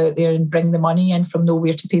that I go out there and bring the money in from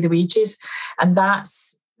nowhere to pay the wages. And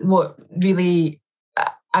that's what really...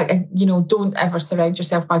 don't ever surround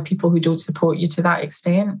yourself by people who don't support you to that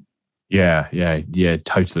extent. Yeah,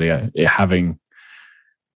 totally. Having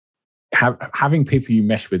people you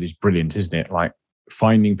mesh with is brilliant, isn't it? Like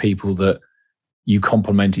finding people that you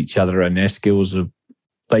complement each other and their skills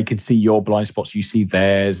they could see your blind spots, you see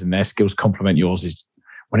theirs, and their skills complement yours. Is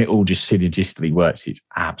when it all just synergistically works, it's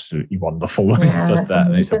absolutely wonderful when it does that.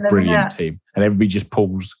 And it's a brilliant team, and everybody just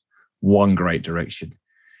pulls one great direction.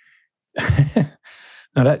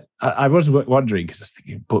 Now that I was wondering, because I was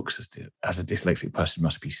thinking books as a dyslexic person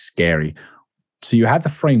must be scary. So you had the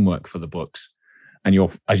framework for the books, and you're,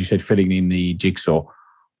 as you said, filling in the jigsaw.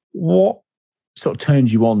 What sort of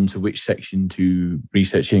turns you on to which section to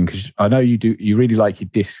research in? Because I know you really like your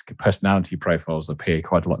DISC personality profiles appear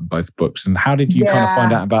quite a lot in both books. And how did you kind of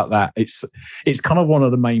find out about that? It's kind of one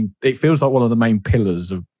of the main. It feels like one of the main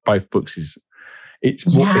pillars of both books. It's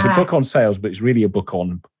a book on sales, but it's really a book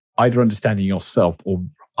on either understanding yourself or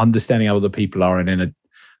understanding how other people are, and then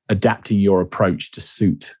adapting your approach to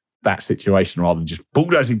suit that situation rather than just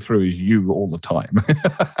bulldozing through as you all the time.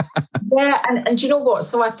 And you know what?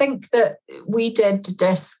 So I think that we did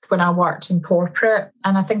DISC when I worked in corporate,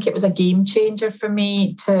 and I think it was a game changer for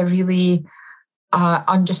me to really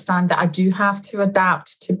understand that I do have to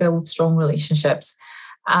adapt to build strong relationships.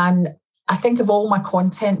 And I think of all my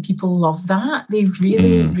content, people love that. They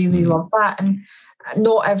really, really love that. And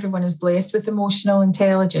not everyone is blessed with emotional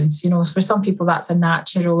intelligence. For some people that's a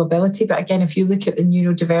natural ability. But again, if you look at the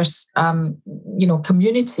neurodiverse,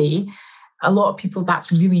 community, a lot of people,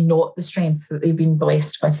 that's really not the strength that they've been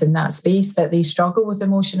blessed with in that space, that they struggle with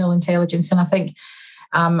emotional intelligence. And I think,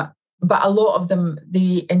 but a lot of them,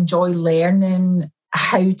 they enjoy learning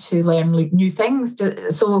how to learn new things.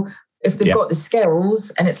 So if they've got the skills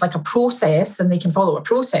and it's like a process and they can follow a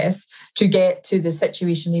process to get to the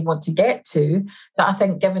situation they want to get to, that I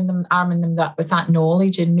think arming them with that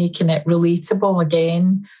knowledge and making it relatable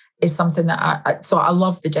again is something that I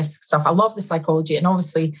love the DISC stuff. I love the psychology, and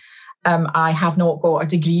obviously I have not got a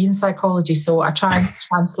degree in psychology, so I try and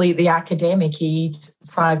translate the academic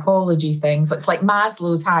psychology things. It's like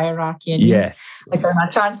Maslow's hierarchy of needs. Yes. Like when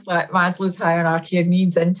I translate Maslow's hierarchy of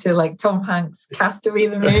needs into like Tom Hanks' Castaway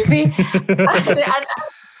the movie,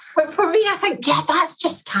 But for me, I think, yeah, that's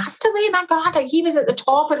just Castaway. My God, like he was at the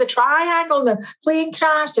top of the triangle, and the plane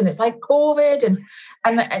crashed, and it's like COVID,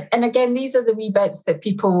 and again, these are the wee bits that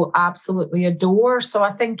people absolutely adore. So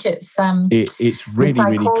I think it's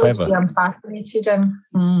really clever. I'm fascinated in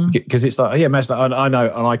because it's like, yeah, imagine, I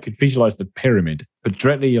know, and I could visualize the pyramid, but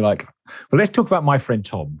directly you're like, well, let's talk about my friend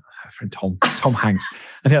Tom Hanks,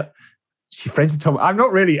 and you're like, she friends with Tom. I'm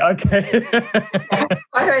not really. Okay.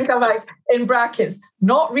 My friend Tom Hanks, in brackets,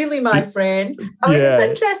 not really my friend. I mean, it's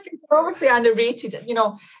interesting. Obviously, I narrated,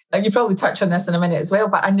 you probably touch on this in a minute as well,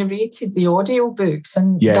 but I narrated the audio books.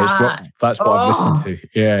 And that's what I've listened to.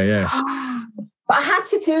 Yeah. But I had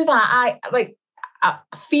to do that.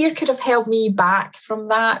 Fear could have held me back from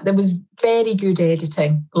that. There was very good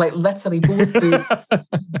editing, like literally both books,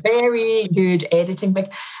 very good editing.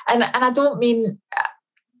 And I don't mean...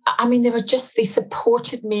 I mean, they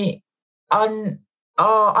supported me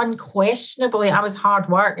unquestionably. I was hard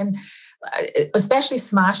work, and especially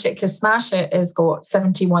Smash It, because Smash It has got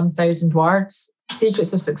 71,000 words.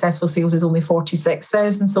 Secrets of Successful Sales is only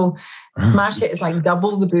 46,000. So Smash It is like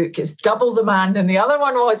double the book. It's double the man than the other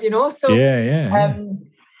one was, So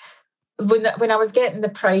when I was getting the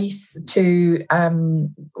price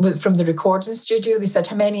from the recording studio, they said,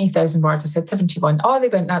 how many thousand words? I said 71. Oh, they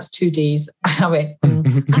went, that's 2 days. And I went, I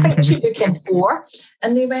think we should book in 4.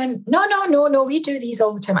 And they went, no, we do these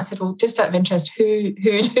all the time. I said, well, just out of interest, who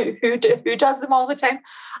does them all the time?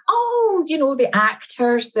 Oh, the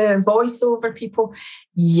actors, the voiceover people.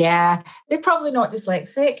 Yeah, they're probably not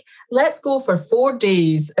dyslexic. Let's go for 4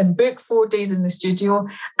 days and book 4 days in the studio,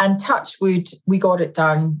 and touch wood, we got it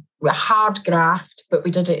done. A hard graft, but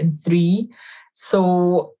we did it in 3.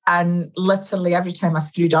 So, and literally every time I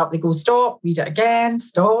screwed up, they go, stop, read it again,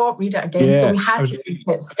 stop, read it again. So we had to take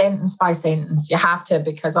it sentence by sentence. You have to,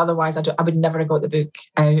 because otherwise I would never have got the book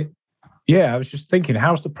out. Yeah, I was just thinking,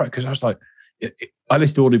 how's the practice? Because I was like, I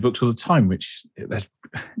listen to audiobooks all the time, which that's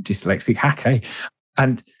dyslexic hack, eh?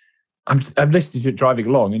 And I'm listening to it driving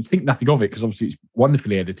along and think nothing of it, because obviously it's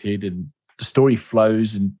wonderfully edited and the story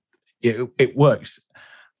flows and it works.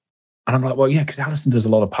 And I'm like, well, yeah, because Alison does a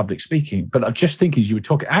lot of public speaking. But I'm just thinking, as you were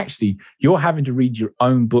talking, actually, you're having to read your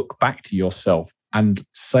own book back to yourself and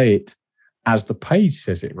say it as the page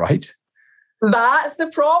says it, right? That's the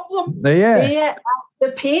problem. Yeah. Say it as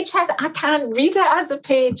the page has it. I can't read it as the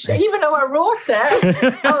page. Even though I wrote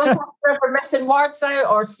it, I was for missing words out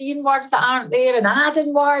or seeing words that aren't there and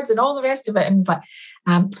adding words and all the rest of it. And it's like,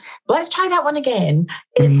 let's try that one again.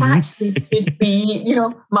 It's actually could be,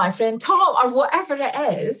 my friend Tom or whatever it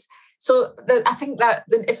is. So I think that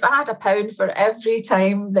if I had £1 for every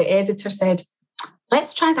time the editor said,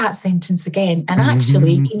 let's try that sentence again, and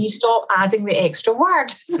actually, can you stop adding the extra word?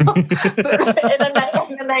 So, in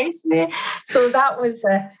a nice way. So that was,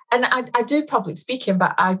 and I do public speaking,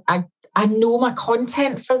 but I know my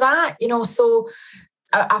content for that, so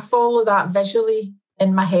I follow that visually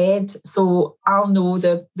in my head. So I'll know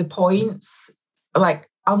the points, like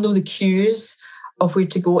I'll know the cues of where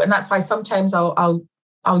to go. And that's why sometimes I'll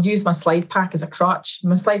use my slide pack as a crutch.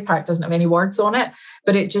 My slide pack doesn't have any words on it,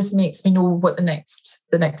 but it just makes me know what the next,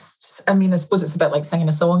 I mean, I suppose it's a bit like singing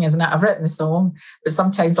a song, isn't it? I've written the song, but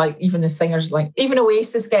sometimes like even the singers, like even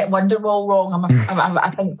Oasis get Wonderwall wrong.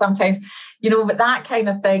 I think sometimes, but that kind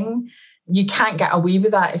of thing, you can't get away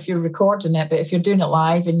with that if you're recording it. But if you're doing it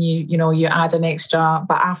live and you add an extra,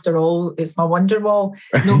 but after all, it's my Wonderwall,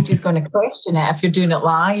 nobody's going to question it if you're doing it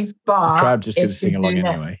live. But the crowd just going to sing along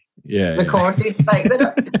anyway. Yeah, recorded. Like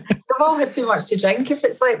they've all had too much to drink if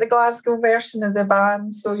it's like the Glasgow version of the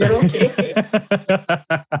band, so you're okay.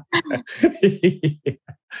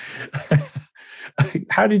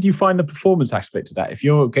 How did you find the performance aspect of that? If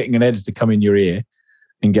you're getting an editor to come in your ear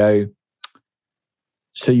and go,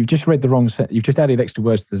 so you've just read the wrong sentence, you've just added extra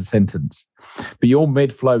words to the sentence, but you're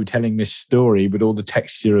mid-flow telling this story with all the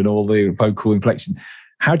texture and all the vocal inflection.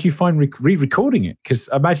 How do you find re-recording it? Because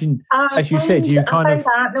imagine, as you said, you kind of...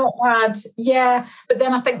 that not bad. Yeah, but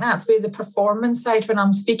then I think that's where the performance side, when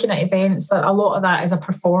I'm speaking at events, that a lot of that is a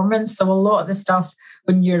performance. So a lot of the stuff,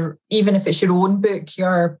 when you're, even if it's your own book,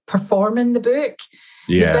 you're performing the book.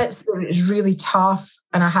 Yeah. The bits that is really tough,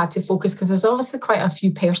 and I had to focus because there's obviously quite a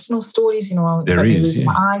few personal stories, there is, losing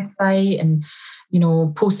my eyesight and,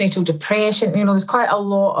 postnatal depression. There's quite a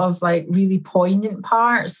lot of like really poignant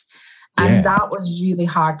parts. And that was really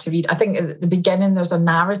hard to read. I think at the beginning, there's a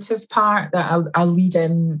narrative part that I'll lead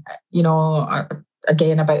in,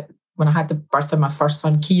 again, about when I had the birth of my first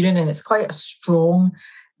son, Kieran, and it's quite a strong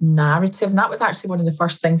narrative. And that was actually one of the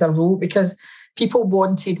first things I wrote because people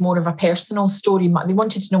wanted more of a personal story. They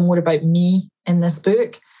wanted to know more about me in this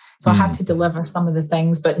book. So I had to deliver some of the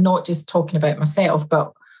things, but not just talking about myself,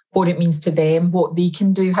 but what it means to them, what they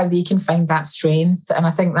can do, how they can find that strength. And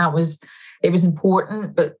I think it was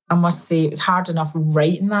important, but I must say it was hard enough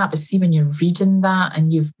writing that. But see, when you're reading that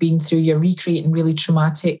and you're recreating really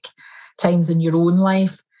traumatic times in your own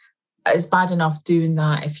life, it's bad enough doing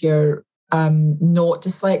that if you're not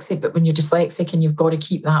dyslexic, but when you're dyslexic and you've got to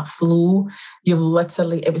keep that flow, it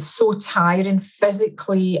was so tiring.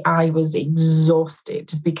 Physically, I was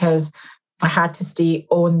exhausted because I had to stay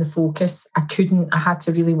on the focus. I had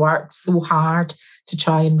to really work so hard to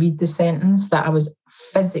try and read the sentence that I was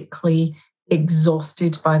physically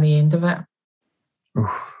exhausted by the end of it.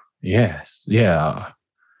 Oof, yes, yeah.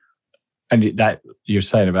 And that you're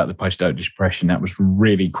saying about the postnatal depression, that was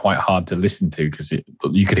really quite hard to listen to because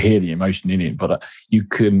you could hear the emotion in it, but you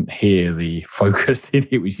couldn't hear the focus in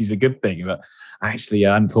it, which is a good thing. But actually,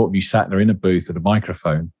 I hadn't thought of you sat there in a booth with a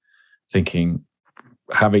microphone thinking,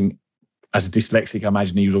 as a dyslexic, I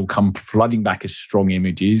imagine these all come flooding back as strong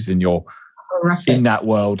images and you're horrific in that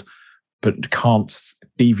world, but can't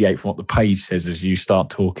deviate from what the page says as you start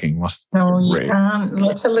talking. You can't,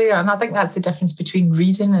 literally. And I think that's the difference between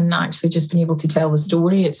reading and actually just being able to tell the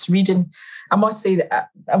story. It's reading. I must say that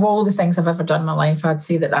of all the things I've ever done in my life, I'd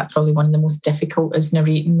say that that's probably one of the most difficult, is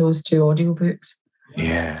narrating those 2 audiobooks.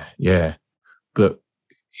 Yeah. But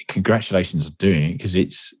congratulations on doing it, because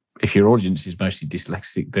if your audience is mostly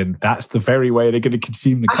dyslexic, then that's the very way they're going to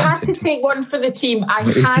consume the content. I had to take one for the team.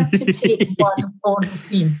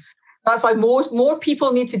 That's why more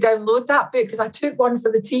people need to download that book, because I took one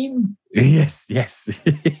for the team. Yes.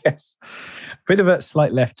 Bit of a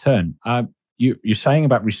slight left turn. You're saying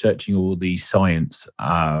about researching all the science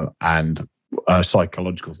and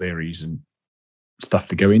psychological theories and stuff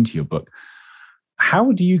to go into your book.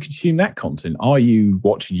 How do you consume that content? Are you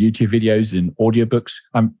watching YouTube videos and audiobooks,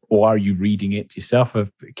 or are you reading it yourself?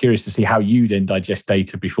 I'm curious to see how you then digest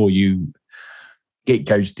data before it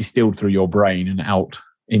goes distilled through your brain and out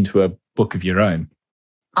into a book of your own.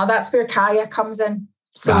 That's where Kaya comes in.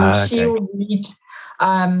 So she'll read,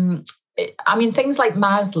 things like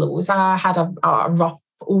Maslow's. I had a rough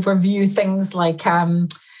overview, things like,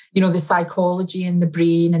 the psychology in the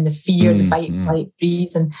brain and the fear, the fight, flight,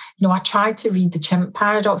 freeze. And, I tried to read the chimp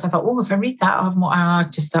paradox. I thought, if I read that,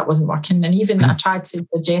 that wasn't working. And even I tried to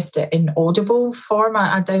digest it in Audible form.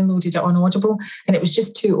 I downloaded it on Audible and it was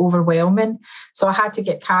just too overwhelming. So I had to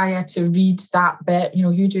get Kaya to read that bit.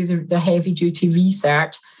 You do the heavy duty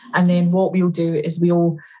research. And then what we'll do is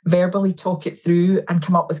we'll verbally talk it through and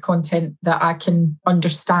come up with content that I can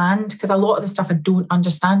understand. Because a lot of the stuff I don't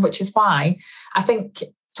understand, which is why I think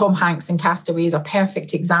Tom Hanks in Castaway is a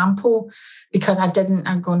perfect example, because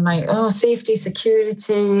I'm going like, safety,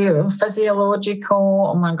 security,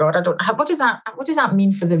 physiological. Oh my God, what does that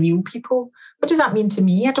mean for the real people? What does that mean to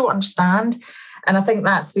me? I don't understand. And I think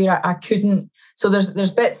that's where I couldn't. So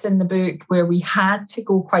there's bits in the book where we had to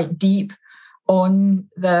go quite deep on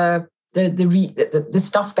the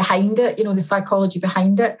stuff behind it, the psychology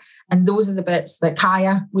behind it. And those are the bits that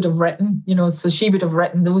Kaya would have written, so she would have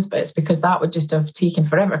written those bits, because that would just have taken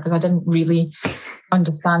forever, because I didn't really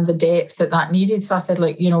understand the depth that needed. So I said,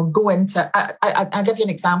 go into, I'll give you an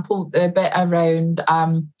example, the bit around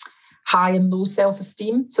high and low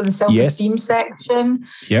self-esteem. So the self-esteem section.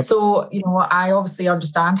 Yep. So, I obviously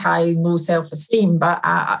understand high and low self-esteem, but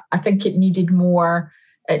I think it needed more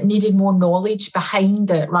knowledge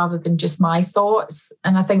behind it rather than just my thoughts.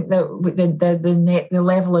 And I think that the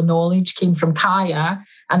level of knowledge came from Kaya,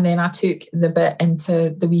 and then I took the bit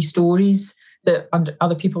into the wee stories that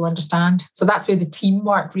other people understand. So that's where the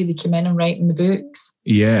teamwork really came in and writing the books.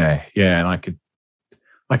 Yeah, and I could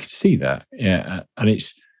see that. Yeah, and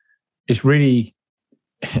it's really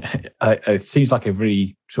it seems like a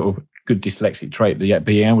really sort of good dyslexic trait, but yet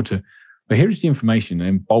being able to, well, here's the information and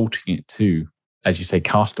then bolting it to, as you say,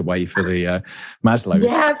 Castaway for the Maslow.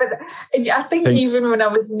 Yeah, but I think even when I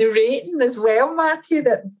was narrating as well, Matthew,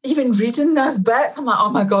 that even reading those bits, I'm like, oh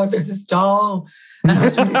my God, this is dull. And I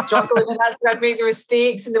was really struggling, and that's where I'd make the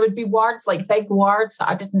mistakes, and there would be words, like big words that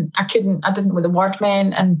I didn't know what the word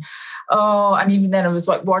meant. And even then it was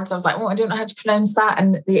like words, I was like, I don't know how to pronounce that.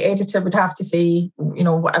 And the editor would have to say,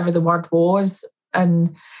 whatever the word was.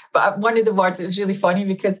 But one of the words, it was really funny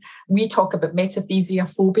because we talk about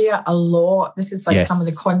metathesiophobia a lot. This is like some of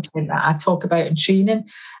the content that I talk about in training.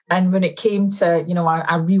 And when it came to,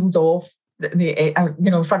 I reeled off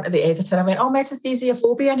in front of the editor, I went,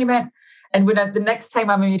 metathesiophobia. And he went, and when the next time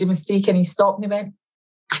I made a mistake and he stopped me, went,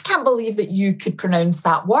 I can't believe that you could pronounce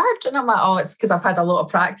that word. And I'm like, it's because I've had a lot of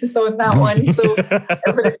practice on that one. So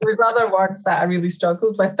there's other words that I really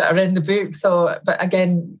struggled with that are in the book. So, but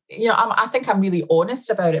again, I think I'm really honest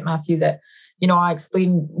about it, Matthew, that, I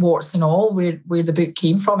explain warts and all where the book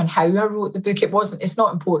came from and how I wrote the book. It's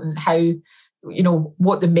not important how,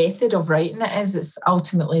 what the method of writing it is. It's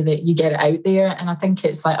ultimately that you get it out there. And I think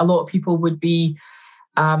it's like a lot of people would be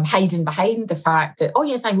hiding behind the fact that, oh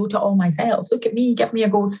yes, I wrote it all myself. Look at me, give me a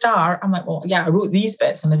gold star. I'm like, well, yeah, I wrote these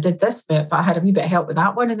bits and I did this bit, but I had a wee bit of help with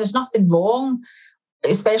that one. And there's nothing wrong,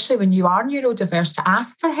 especially when you are neurodiverse, to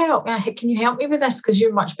ask for help. Yeah, hey, can you help me with this? Because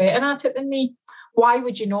you're much better at it than me. Why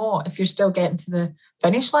would you not if you're still getting to the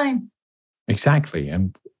finish line? Exactly.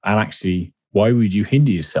 And actually, why would you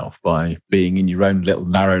hinder yourself by being in your own little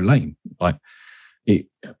narrow lane?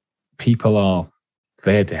 People are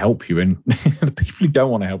there to help you, and the people who don't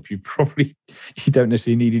want to help you, probably you don't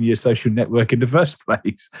necessarily need in your social network in the first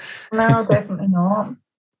place. No, definitely not.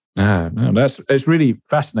 No, it's really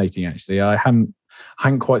fascinating. Actually, I hadn't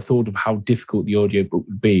quite thought of how difficult the audiobook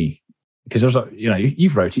would be, because I was like,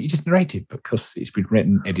 you've wrote it, you just narrate it because it's been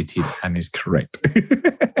written, edited, and is correct.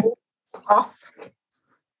 Off.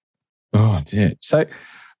 Oh dear. So,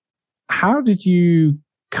 how did you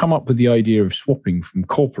come up with the idea of swapping from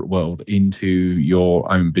corporate world into your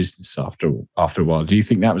own business after a while? Do you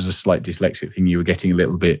think that was a slight dyslexic thing? You were getting a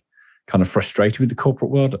little bit kind of frustrated with the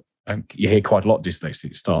corporate world? You hear quite a lot of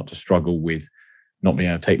dyslexics start to struggle with not being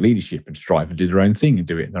able to take leadership and strive and do their own thing and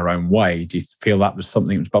do it in their own way. Do you feel that was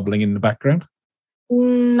something that was bubbling in the background?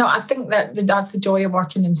 No, I think that's the joy of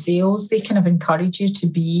working in sales. They kind of encourage you to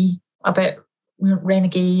be a bit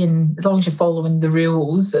renegade, and as long as you're following the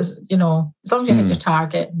rules, as long as you hit your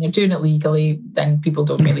target and you're doing it legally, then people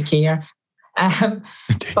don't really care.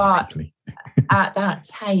 But at that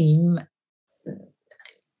time,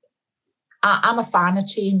 I'm a fan of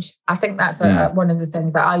change. I think that's one of the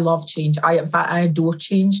things that I love change. In fact, I adore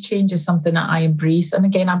change. Change is something that I embrace. And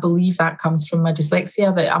again, I believe that comes from my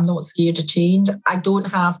dyslexia, that I'm not scared of change. I don't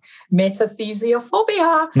have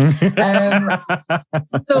metathesiophobia.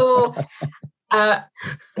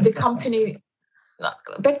 The company,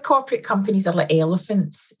 big corporate companies are like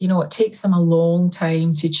elephants. It takes them a long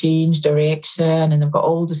time to change direction, and they've got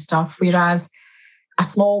all the stuff. Whereas a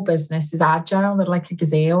small business is agile, they're like a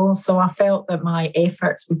gazelle. So I felt that my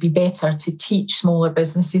efforts would be better to teach smaller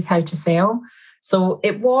businesses how to sell. So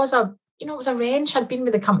it was a wrench. I'd been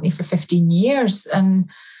with the company for 15 years and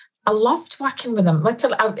I loved working with them.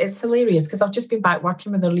 Literally, it's hilarious because I've just been back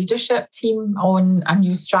working with their leadership team on a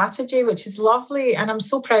new strategy, which is lovely. And I'm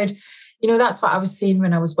so proud. That's what I was saying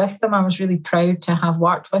when I was with them. I was really proud to have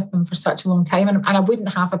worked with them for such a long time. And I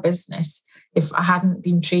wouldn't have a business if I hadn't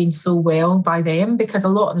been trained so well by them, because a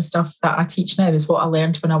lot of the stuff that I teach now is what I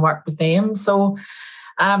learned when I worked with them. So,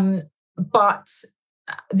 but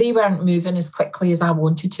they weren't moving as quickly as I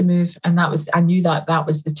wanted to move. And I knew that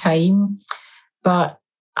was the time. But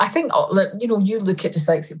I think, you look at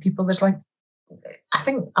dyslexic people, I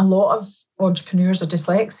think a lot of entrepreneurs are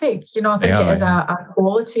dyslexic. I think it is a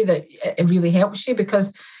quality that it really helps you,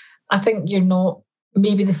 because I think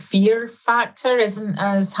maybe the fear factor isn't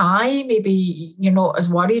as high. Maybe you're not as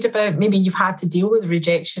worried about, maybe you've had to deal with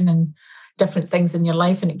rejection and different things in your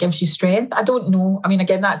life and it gives you strength. I don't know. I mean,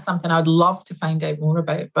 again, that's something I'd love to find out more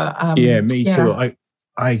about. But me too.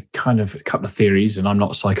 I kind of, a couple of theories, and I'm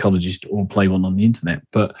not a psychologist or play one on the internet,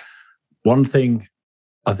 but one thing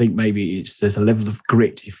I think maybe there's a level of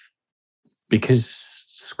grit, because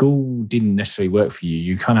school didn't necessarily work for you.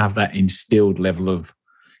 You kind of have that instilled level of,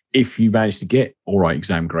 if you manage to get all right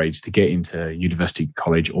exam grades to get into university,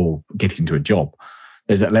 college, or get into a job,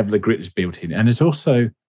 there's that level of grit that's built in. And there's also,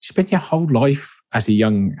 you spend your whole life as a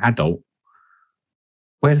young adult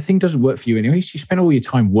where the thing doesn't work for you anyway. So you spend all your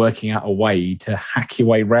time working out a way to hack your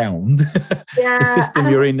way around the system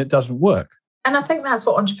you're in that doesn't work. And I think that's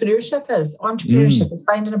what entrepreneurship is. Entrepreneurship is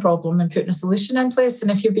finding a problem and putting a solution in place.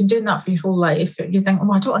 And if you've been doing that for your whole life, you think,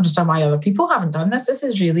 I don't understand why other people haven't done this. This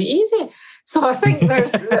is really easy. So I think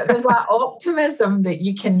there's that optimism that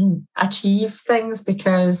you can achieve things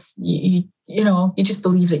because you just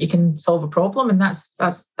believe that you can solve a problem, and that's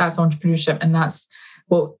entrepreneurship, and that's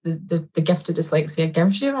what the gift of dyslexia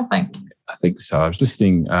gives you, I think. I think so. I was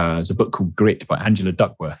listening, there's a book called Grit by Angela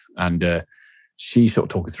Duckworth, and she sort of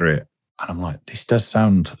talking through it. And I'm like, this does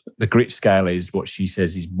sound, the grit scale is what she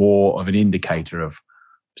says is more of an indicator of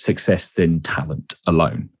success than talent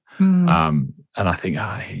alone. And I think,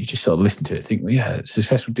 you just sort of listen to it, think, well, yeah,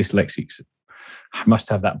 successful dyslexics must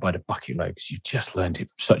have that by the bucket load because you just learned it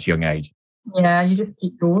from such a young age. Yeah, you just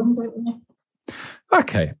keep going, don't you?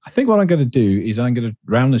 Okay, I think what I'm going to do is I'm going to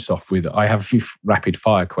round this off with, I have a few rapid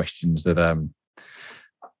fire questions that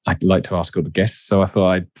I'd like to ask all the guests. So I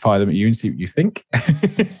thought I'd fire them at you and see what you think.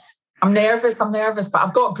 I'm nervous, but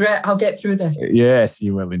I've got grit. I'll get through this. Yes,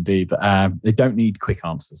 you will indeed. But they don't need quick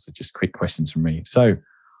answers. They're just quick questions from me. So,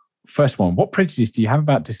 first one, what prejudice do you have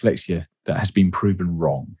about dyslexia that has been proven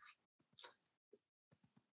wrong?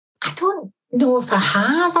 I don't know if I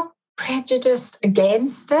have a prejudice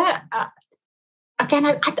against it. Again,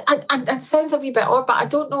 it sounds a wee bit odd, but I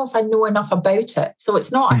don't know if I know enough about it. So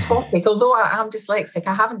it's not a topic. Although I am dyslexic,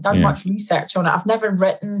 I haven't done much research on it. I've never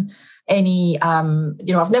written any,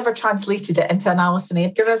 I've never translated it into an Alison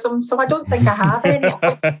Edgarism. So I don't think I have any.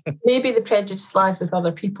 Maybe the prejudice lies with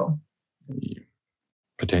other people.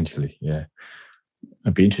 Potentially, yeah.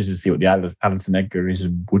 I'd be interested to see what the Alison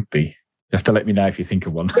Edgarism would be. You have to let me know if you think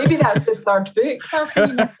of one. Maybe that's the third book.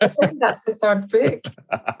 That's the third book.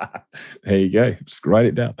 There you go. Just write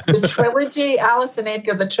it down. The trilogy, Alison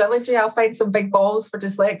Edgar, the trilogy. I'll find some big balls for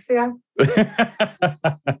dyslexia.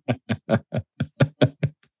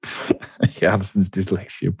 Alison's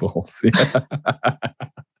dyslexia balls.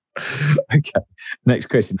 Okay. Next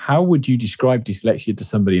question. How would you describe dyslexia to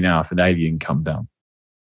somebody now if an alien come down?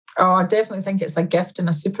 Oh, I definitely think it's a gift and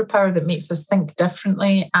a superpower that makes us think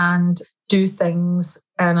differently and do things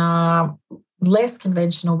in a less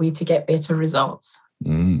conventional way to get better results.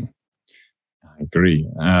 I agree.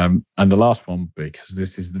 And the last one, because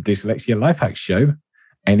this is the Dyslexia Life Hacks Show,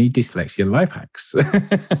 any dyslexia life hacks?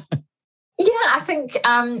 I think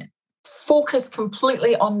focus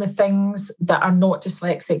completely on the things that are not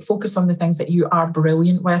dyslexic. Focus on the things that you are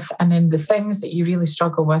brilliant with. And then the things that you really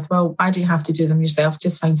struggle with, well, why do you have to do them yourself?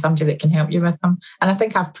 Just find somebody that can help you with them. And I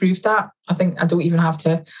think I've proved that. I think I don't even have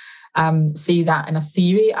to say that in a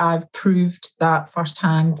theory. I've proved that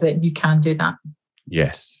firsthand that you can do that.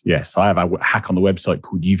 Yes. I have a hack on the website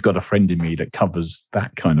called You've Got a Friend in Me that covers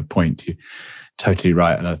that kind of point. You're totally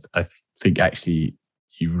right. And I think actually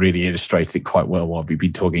you really illustrated it quite well while we've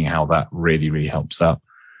been talking how that really, really helps out.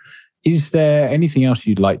 Is there anything else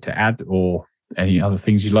you'd like to add or any other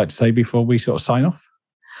things you'd like to say before we sort of sign off?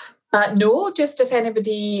 No, just if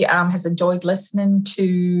anybody has enjoyed listening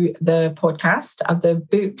to the podcast, the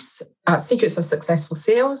books, Secrets of Successful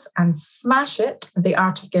Sales and Smash It, The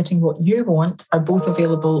Art of Getting What You Want are both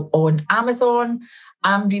available on Amazon.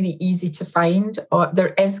 I'm really easy to find.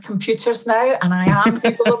 There is computers now and I am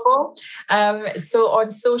Googleable. So on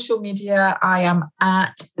social media, I am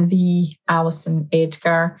at the Alison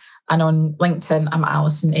Edgar, and on LinkedIn, I'm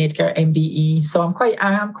Alison Edgar MBE. So I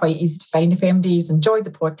am quite easy to find. If MD's enjoyed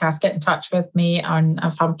the podcast, get in touch with me, and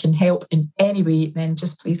if I can help in any way, then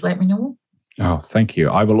just please let me know. Oh, thank you.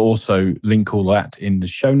 I will also link all that in the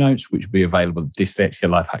show notes, which will be available at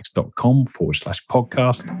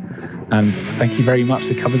dyslexialifehacks.com/podcast. And thank you very much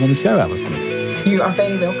for coming on the show, Alison. You are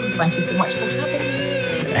very welcome. Thank you so much for having me.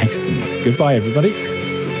 Excellent. Goodbye, everybody.